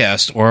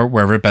podcast or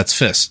wherever it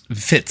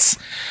fits.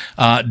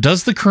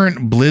 Does the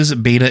current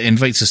Blizz beta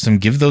invite system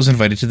give those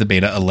invited to the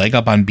beta a leg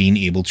up on being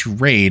able to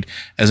raid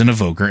as an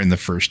evoker in the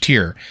first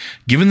tier?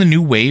 Given the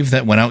new wave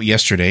that went out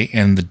yesterday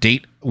and the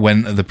date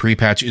when the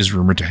pre-patch is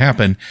rumored to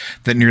happen,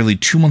 that nearly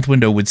 2-month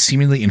window would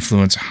seemingly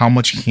influence how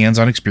much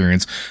hands-on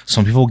experience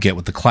some people get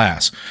with the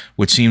class,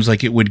 which seems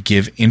like it would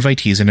give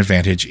invitees an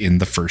advantage in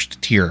the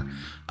first tier.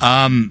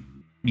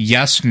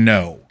 Yes,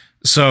 no.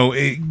 So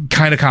it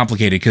kind of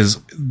complicated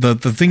because the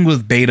thing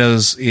with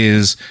betas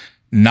is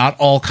not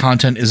all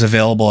content is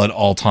available at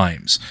all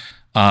times.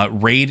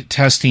 Raid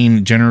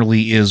testing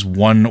generally is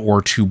 1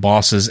 or 2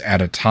 bosses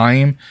at a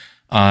time,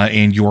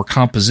 and your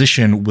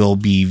composition will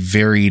be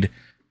varied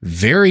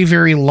very,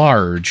 very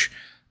large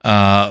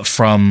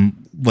from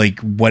like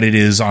what it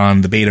is on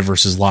the beta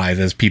versus live,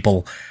 as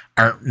people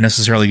aren't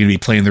necessarily going to be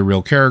playing their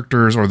real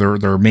characters or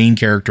their main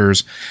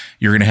characters.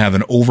 You're going to have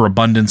an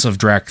overabundance of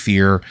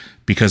Drakthir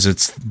because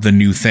it's the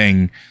new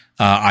thing.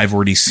 I've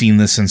already seen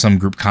this in some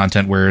group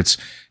content where it's,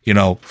 4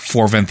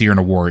 Venthyr and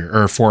a warrior,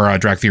 or 4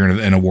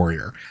 Drakthir and a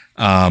warrior.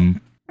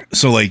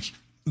 So like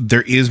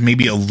there is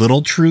maybe a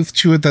little truth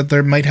to it that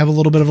there might have a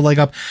little bit of a leg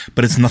up,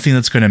 but it's nothing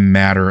that's going to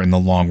matter in the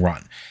long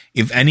run.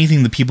 If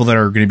anything, the people that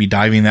are going to be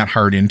diving that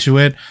hard into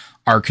it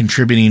are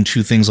contributing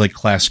to things like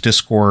class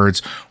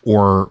discords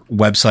or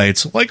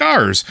websites like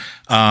ours,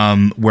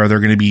 where they're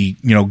going to be,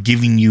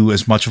 giving you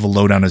as much of a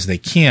lowdown as they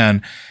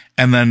can.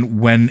 And then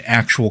when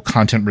actual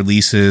content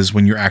releases,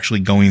 when you're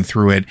actually going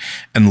through it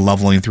and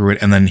leveling through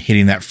it and then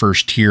hitting that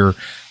first tier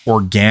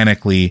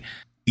organically,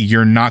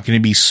 you're not going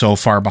to be so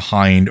far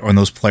behind, or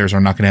those players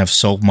are not going to have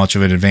so much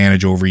of an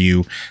advantage over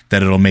you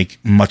that it'll make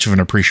much of an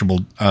appreciable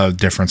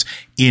difference,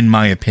 in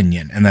my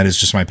opinion. And that is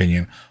just my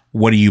opinion.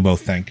 What do you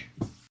both think?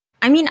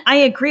 I mean, I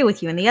agree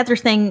with you. And the other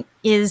thing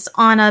is,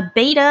 on a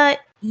beta,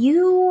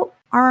 you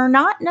are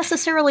not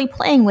necessarily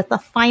playing with the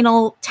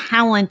final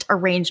talent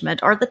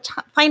arrangement or the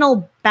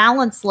final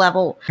balance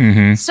level.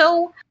 Mm-hmm.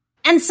 So,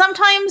 and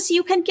sometimes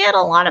you can get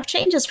a lot of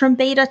changes from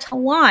beta to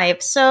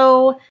live.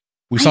 So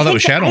we saw that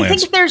with Shadowlands.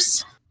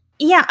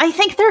 I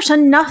think there's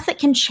enough that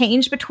can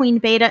change between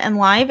beta and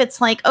live.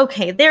 It's like,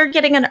 okay, they're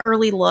getting an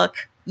early look.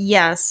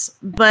 Yes.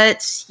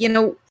 But,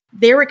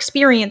 their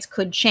experience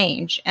could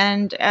change.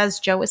 And as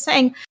Joe was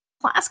saying,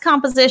 class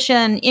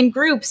composition in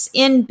groups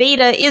in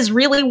beta is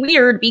really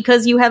weird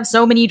because you have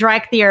so many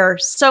Drakthir,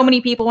 so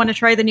many people want to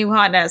try the new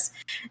hotness.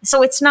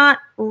 So it's not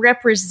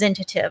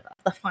representative of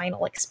the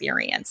final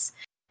experience.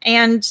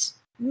 And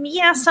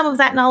yeah, some of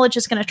that knowledge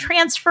is going to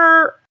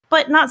transfer,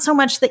 but not so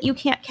much that you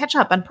can't catch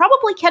up, and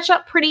probably catch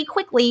up pretty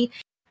quickly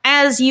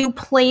as you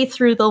play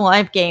through the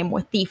live game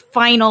with the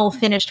final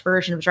finished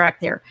version of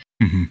Drakthir.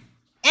 Mm-hmm.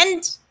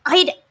 And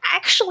I'd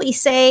actually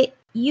say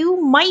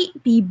you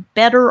might be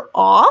better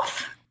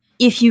off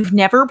if you've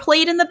never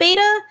played in the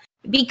beta,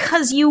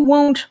 because you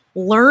won't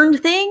learn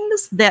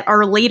things that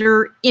are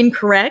later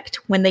incorrect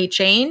when they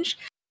change.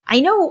 I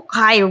know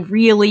I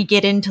really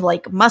get into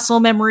like muscle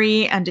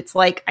memory, and it's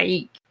like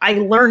I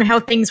learn how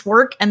things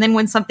work, and then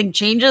when something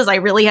changes, I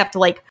really have to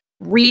like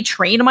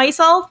retrain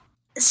myself.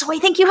 So I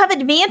think you have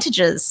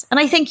advantages,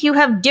 and I think you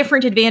have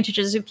different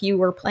advantages if you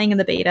were playing in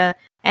the beta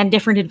and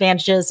different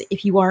advantages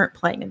if you aren't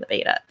playing in the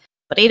beta.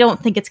 But I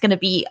don't think it's going to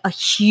be a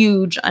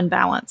huge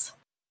unbalance.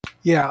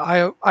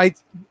 Yeah, I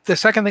the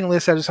second thing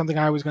Liz said is something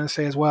I was going to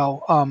say as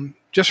well.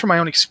 Just from my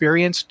own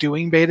experience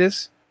doing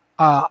betas,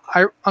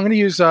 I'm going to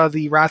use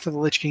the Wrath of the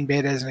Lich King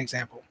beta as an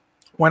example.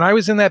 When I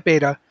was in that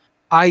beta,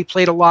 I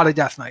played a lot of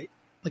Death Knight.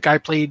 Like I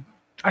think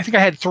I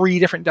had 3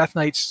 different Death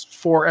Knights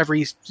for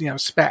every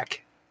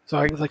spec. So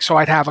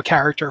I'd have a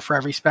character for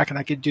every spec, and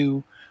I could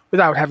do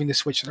without having to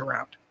switch it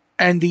around.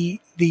 And the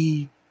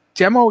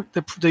demo,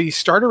 the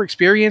starter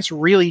experience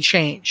really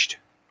changed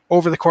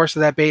over the course of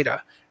that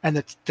beta.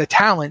 and the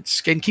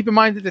talents. And keep in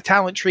mind that the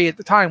talent tree at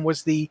the time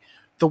was the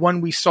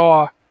one we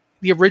saw,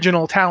 the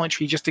original talent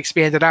tree just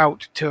expanded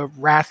out to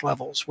Wrath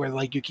levels, where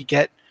like you could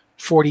get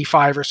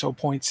 45 or so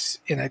points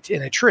in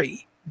a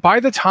tree. By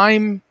the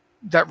time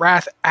that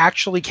Wrath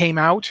actually came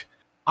out,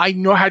 I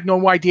had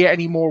no idea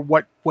anymore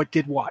what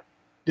did what.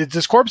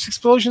 Does Corpse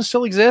Explosion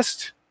still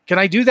exist? Can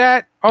I do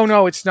that? Oh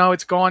no, it's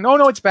gone. Oh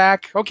no, it's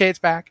back. Okay, it's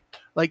back.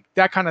 Like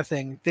that kind of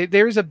thing.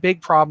 There is a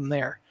big problem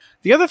there.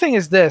 The other thing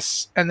is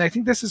this, and I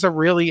think this is a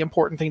really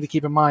important thing to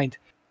keep in mind.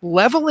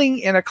 Leveling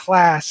in a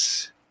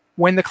class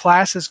when the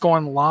class has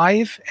gone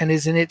live and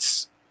is in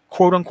its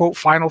quote-unquote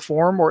final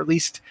form, or at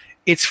least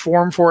its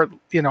form for,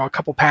 a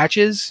couple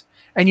patches,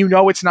 and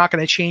it's not going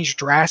to change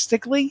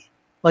drastically.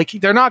 Like,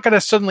 they're not going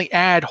to suddenly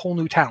add whole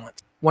new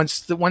talents.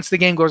 Once the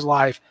game goes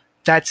live,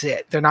 that's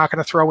it. They're not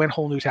going to throw in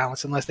whole new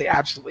talents unless they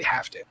absolutely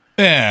have to.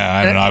 Yeah,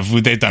 I don't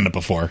know. They've done it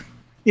before.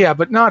 Yeah,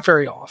 but not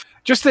very often.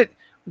 Just that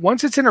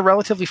once it's in a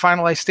relatively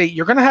finalized state,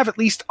 you're going to have at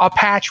least a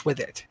patch with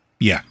it.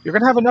 Yeah. You're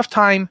going to have enough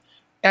time.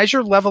 As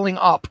you're leveling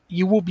up,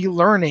 you will be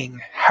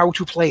learning how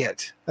to play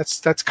it.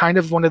 That's kind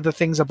of one of the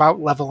things about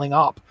leveling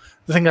up.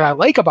 The thing that I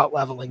like about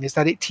leveling is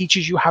that it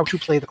teaches you how to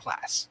play the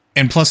class.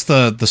 And plus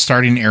the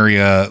starting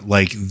area,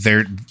 like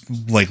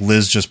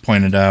Liz just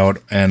pointed out,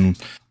 and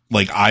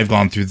like I've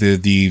gone through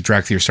the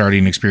Dracthyr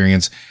starting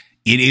experience,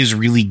 it is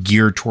really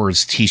geared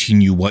towards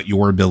teaching you what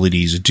your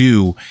abilities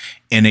do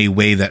in a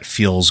way that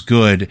feels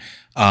good.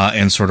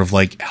 And sort of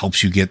like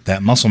helps you get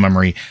that muscle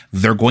memory.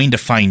 They're going to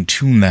fine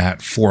tune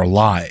that for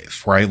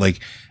live, right? Like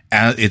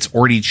it's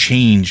already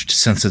changed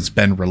since it's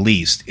been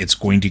released. It's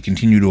going to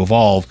continue to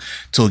evolve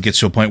till it gets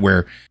to a point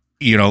where,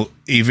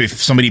 if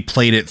somebody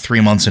played it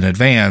 3 months in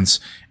advance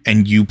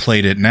and you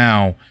played it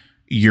now,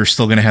 you're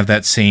still going to have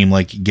that same,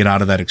 like, get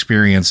out of that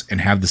experience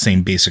and have the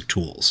same basic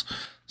tools.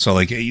 So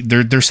like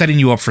they're setting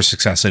you up for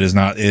success.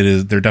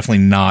 They're definitely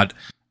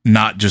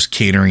not just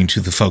catering to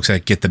the folks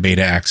that get the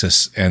beta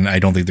access. And I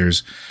don't think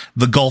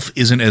the gulf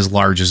isn't as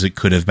large as it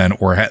could have been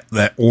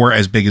or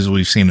as big as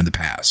we've seen in the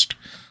past.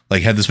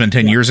 Like, had this been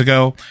 10 years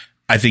ago,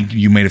 I think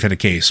you might have had a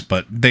case,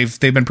 but they've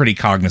been pretty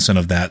cognizant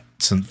of that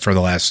for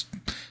the last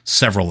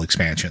several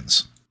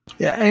expansions.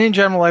 Yeah. And in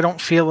general, I don't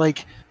feel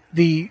like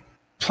the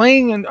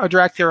playing a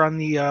Dracthyr on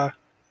the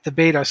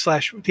beta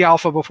 / the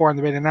alpha before and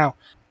the beta now,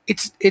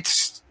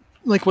 it's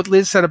like what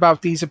Liz said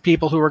about these are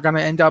people who are going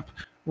to end up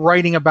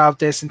writing about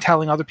this and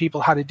telling other people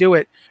how to do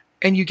it,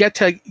 and you get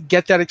to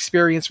get that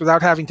experience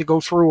without having to go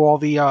through all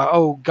the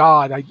oh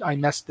god, I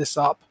messed this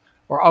up,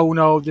 or oh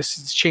no, this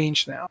has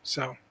changed now.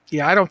 So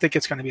yeah, I don't think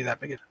it's going to be that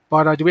big.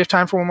 But do we have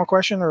time for one more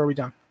question, or are we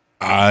done?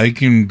 I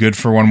can good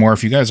for one more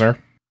if you guys are.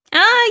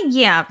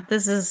 Yeah,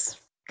 this is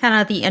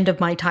kind of the end of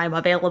my time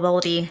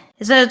availability.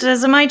 Is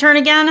it my turn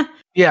again?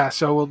 Yeah,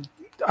 so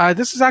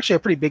this is actually a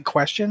pretty big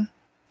question,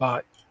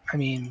 but I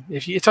mean,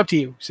 it's up to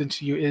you,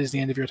 since it is the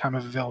end of your time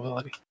of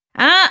availability.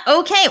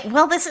 Okay.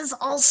 Well, this is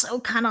also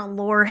kind of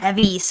lore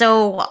heavy,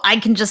 so I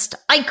could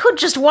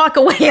just walk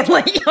away and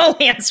let you all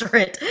answer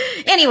it.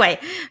 Anyway,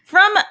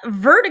 from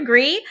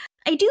Vertigree,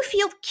 I do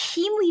feel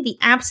keenly the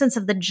absence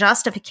of the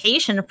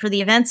justification for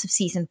the events of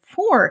Season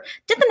 4.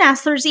 Did the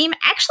Nathrezim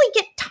actually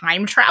get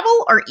time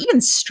travel? Or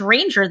even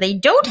stranger, they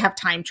don't have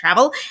time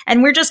travel,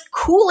 and we're just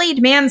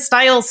Kool-Aid Man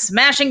style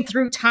smashing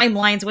through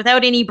timelines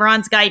without any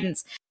bronze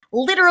guidance.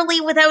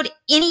 Literally without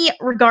any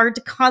regard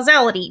to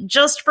causality,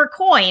 just for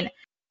coin.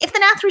 If the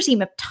Nathrezim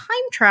have time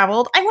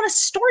traveled, I want a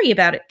story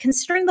about it,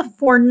 considering the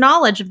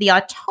foreknowledge of the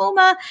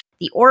Automa,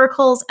 the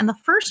Oracles, and the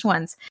First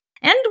Ones.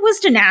 And was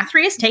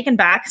Denathrius taken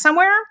back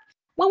somewhere?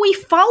 Well, we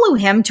follow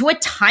him to a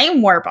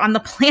time warp on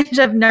the planet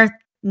of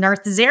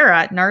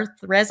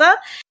Narthreza.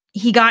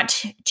 He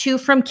got to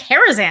from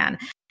Karazhan.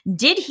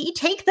 Did he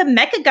take the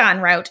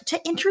Mechagon route to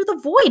enter the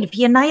void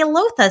via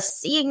Nyalotha,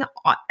 seeing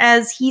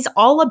as he's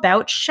all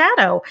about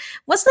shadow?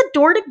 Was the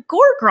door to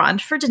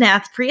Gorgrond for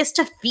Denathrius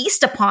to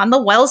feast upon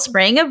the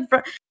wellspring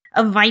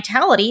of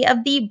vitality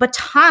of the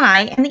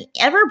Botani and the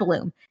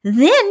Everbloom?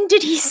 Then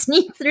did he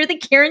sneak through the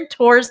Kirin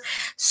Tor's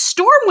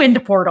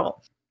Stormwind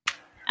portal?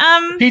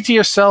 Repeat to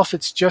yourself,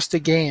 it's just a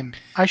game.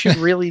 I should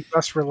really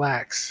just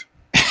relax.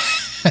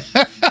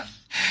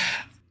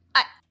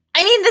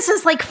 I mean, this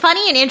is like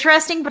funny and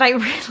interesting, but I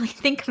really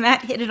think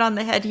Matt hit it on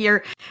the head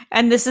here.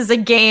 And this is a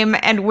game,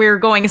 and we're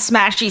going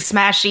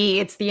smashy.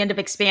 It's the end of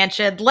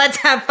expansion. Let's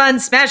have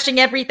fun smashing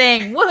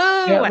everything.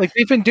 Woohoo! Yeah, like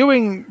they've been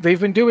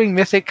doing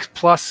Mythic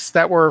Plus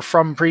that were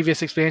from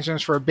previous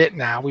expansions for a bit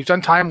now. We've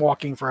done Time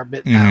Walking for a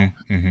bit now.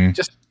 Mm-hmm.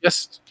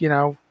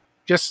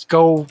 Just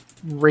go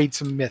raid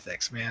some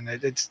Mythics, man.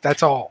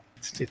 That's all.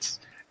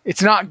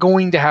 It's not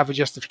going to have a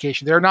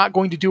justification. They're not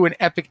going to do an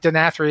epic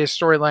Denathrius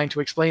storyline to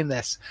explain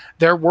this.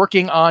 They're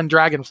working on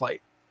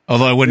Dragonflight.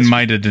 Although I wouldn't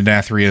mind a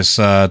Denathrius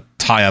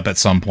tie-up at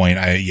some point.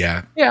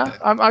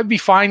 I'd be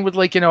fine with,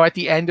 like, at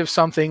the end of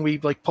something, we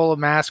like pull a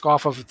mask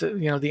off of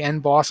the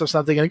end boss of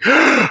something, and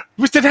it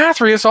was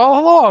Denathrius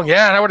all along.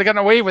 Yeah, and I would have gotten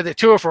away with it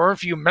too if there were a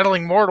few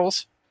meddling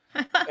mortals.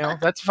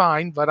 That's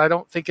fine, but I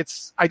don't think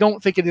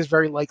it is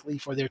very likely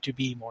for there to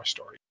be more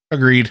story.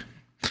 Agreed.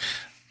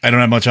 I don't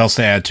have much else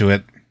to add to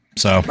it.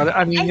 So, but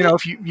I mean,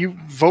 if you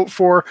vote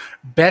for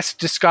best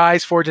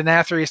disguise for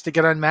Denathrius to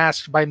get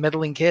unmasked by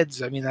meddling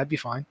kids, I mean, that'd be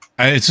fine.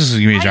 It's just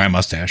gonna be a giant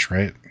mustache,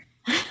 right?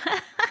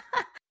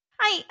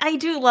 I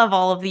do love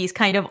all of these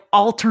kind of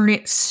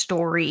alternate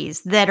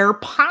stories that are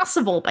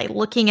possible by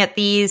looking at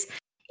these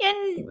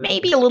in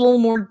maybe a little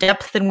more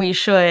depth than we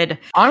should.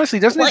 Honestly,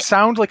 doesn't it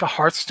sound like a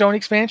Hearthstone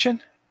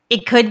expansion?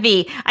 It could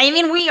be. I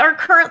mean, we are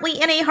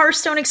currently in a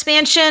Hearthstone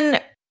expansion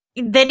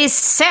that is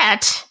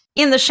set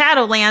in the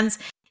Shadowlands,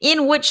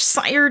 in which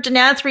Sire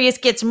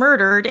Denathrius gets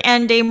murdered,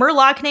 and a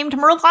Murloc named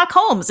Murloc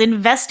Holmes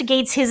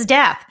investigates his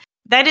death.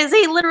 That is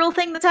a literal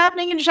thing that's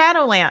happening in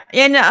Shadowlands.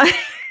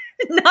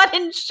 Not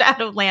in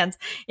Shadowlands,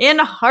 in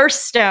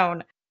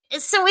Hearthstone.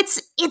 So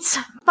it's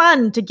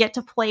fun to get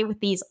to play with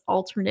these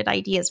alternate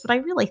ideas, but I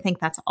really think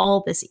that's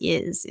all this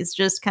is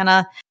just kind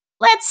of,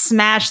 let's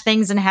smash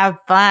things and have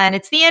fun.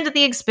 It's the end of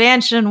the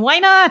expansion. Why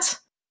not?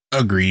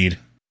 Agreed.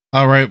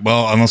 All right.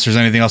 Well, unless there's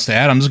anything else to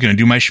add, I'm just going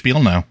to do my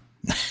spiel now.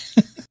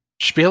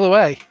 Spiel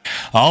away.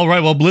 All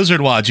right. Well,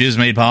 Blizzard Watch is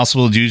made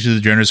possible due to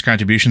the generous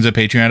contributions at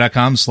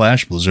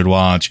patreon.com/Blizzard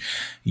Watch.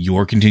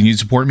 Your continued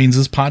support means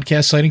this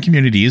podcast site and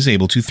community is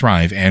able to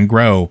thrive and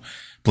grow.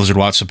 Blizzard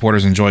Watch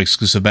supporters enjoy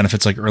exclusive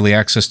benefits like early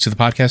access to the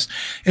podcast,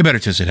 a better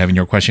chance at having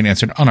your question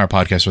answered on our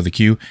podcast or the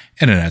queue,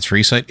 and an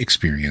ads-free site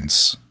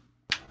experience.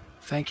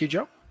 Thank you,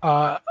 Joe.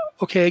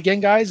 Okay, again,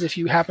 guys, if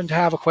you happen to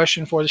have a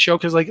question for the show,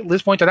 because like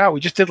Liz pointed out, we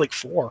just did like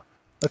 4.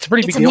 That's a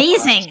pretty big deal.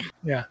 It's amazing.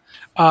 Yeah.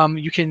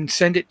 You can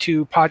send it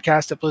to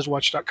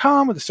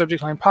podcast@blizzardwatch.com with the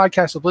subject line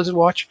podcast of Blizzard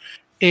Watch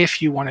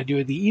if you want to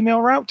do the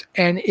email route.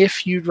 And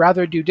if you'd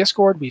rather do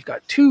Discord, we've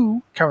got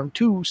two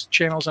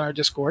channels on our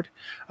Discord,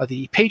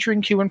 the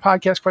Patreon Q and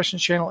Podcast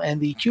Questions channel and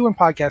the Q and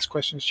Podcast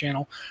Questions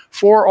channel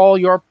for all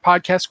your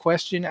podcast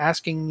question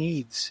asking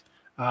needs.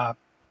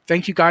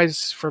 Thank you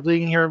guys for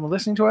being here and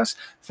listening to us.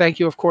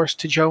 Thank you, of course,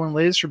 to Joe and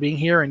Liz for being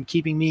here and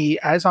keeping me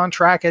as on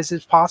track as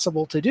is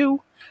possible to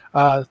do.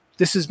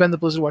 This has been the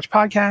Blizzard Watch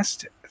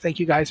podcast. Thank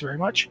you guys very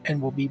much, and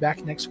we'll be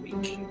back next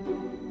week.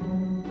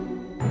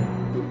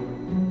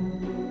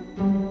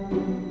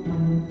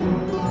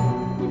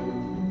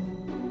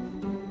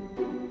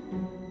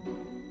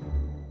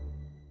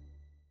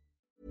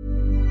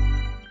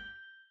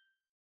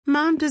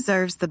 Mom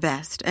deserves the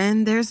best,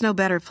 and there's no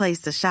better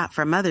place to shop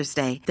for Mother's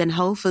Day than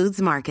Whole Foods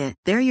Market.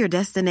 They're your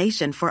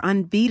destination for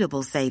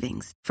unbeatable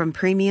savings, from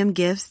premium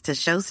gifts to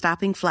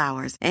show-stopping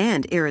flowers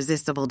and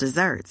irresistible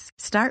desserts.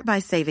 Start by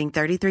saving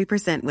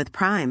 33% with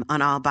Prime on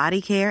all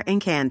body care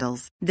and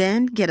candles.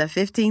 Then get a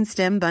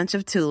 15-stem bunch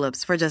of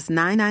tulips for just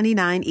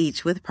 $9.99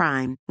 each with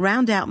Prime.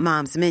 Round out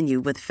Mom's menu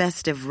with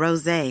festive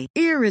rosé,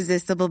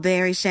 irresistible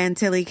berry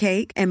chantilly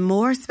cake, and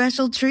more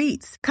special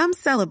treats. Come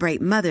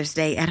celebrate Mother's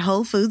Day at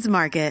Whole Foods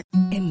Market.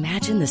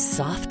 Imagine the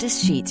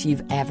softest sheets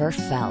you've ever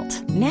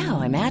felt. Now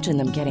imagine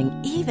them getting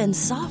even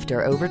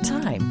softer over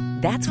time.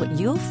 That's what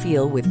you'll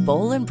feel with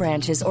Boll &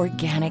 Branch's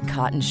organic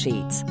cotton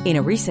sheets. In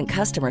a recent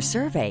customer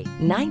survey,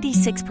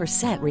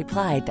 96%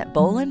 replied that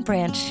Boll &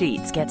 Branch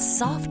sheets get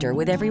softer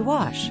with every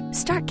wash.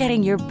 Start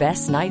getting your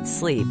best night's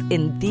sleep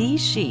in these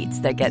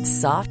sheets that get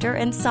softer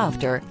and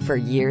softer for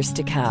years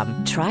to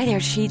come. Try their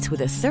sheets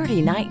with a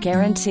 30-night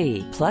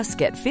guarantee. Plus,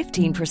 get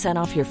 15%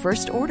 off your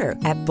first order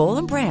at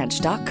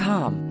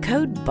bollandbranch.com.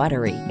 Code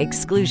BUTTERY.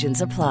 Exclusions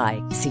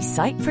apply. See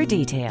site for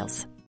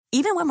details.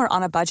 Even when we're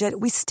on a budget,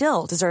 we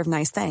still deserve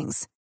nice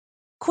things.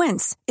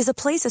 Quince is a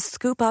place to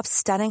scoop up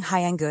stunning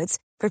high-end goods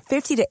for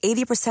 50 to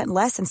 80%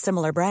 less than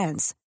similar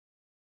brands.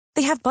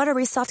 They have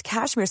buttery soft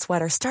cashmere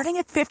sweaters starting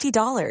at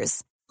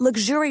 $50,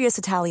 luxurious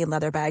Italian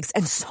leather bags,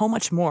 and so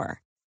much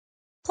more.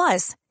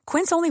 Plus,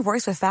 Quince only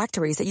works with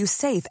factories that use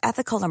safe,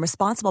 ethical, and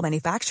responsible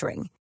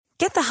manufacturing.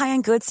 Get the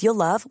high-end goods you'll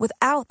love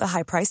without the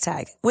high price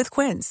tag with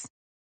Quince.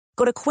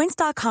 Go to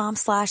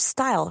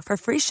quince.com/style for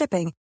free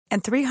shipping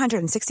and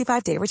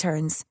 365-day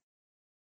returns.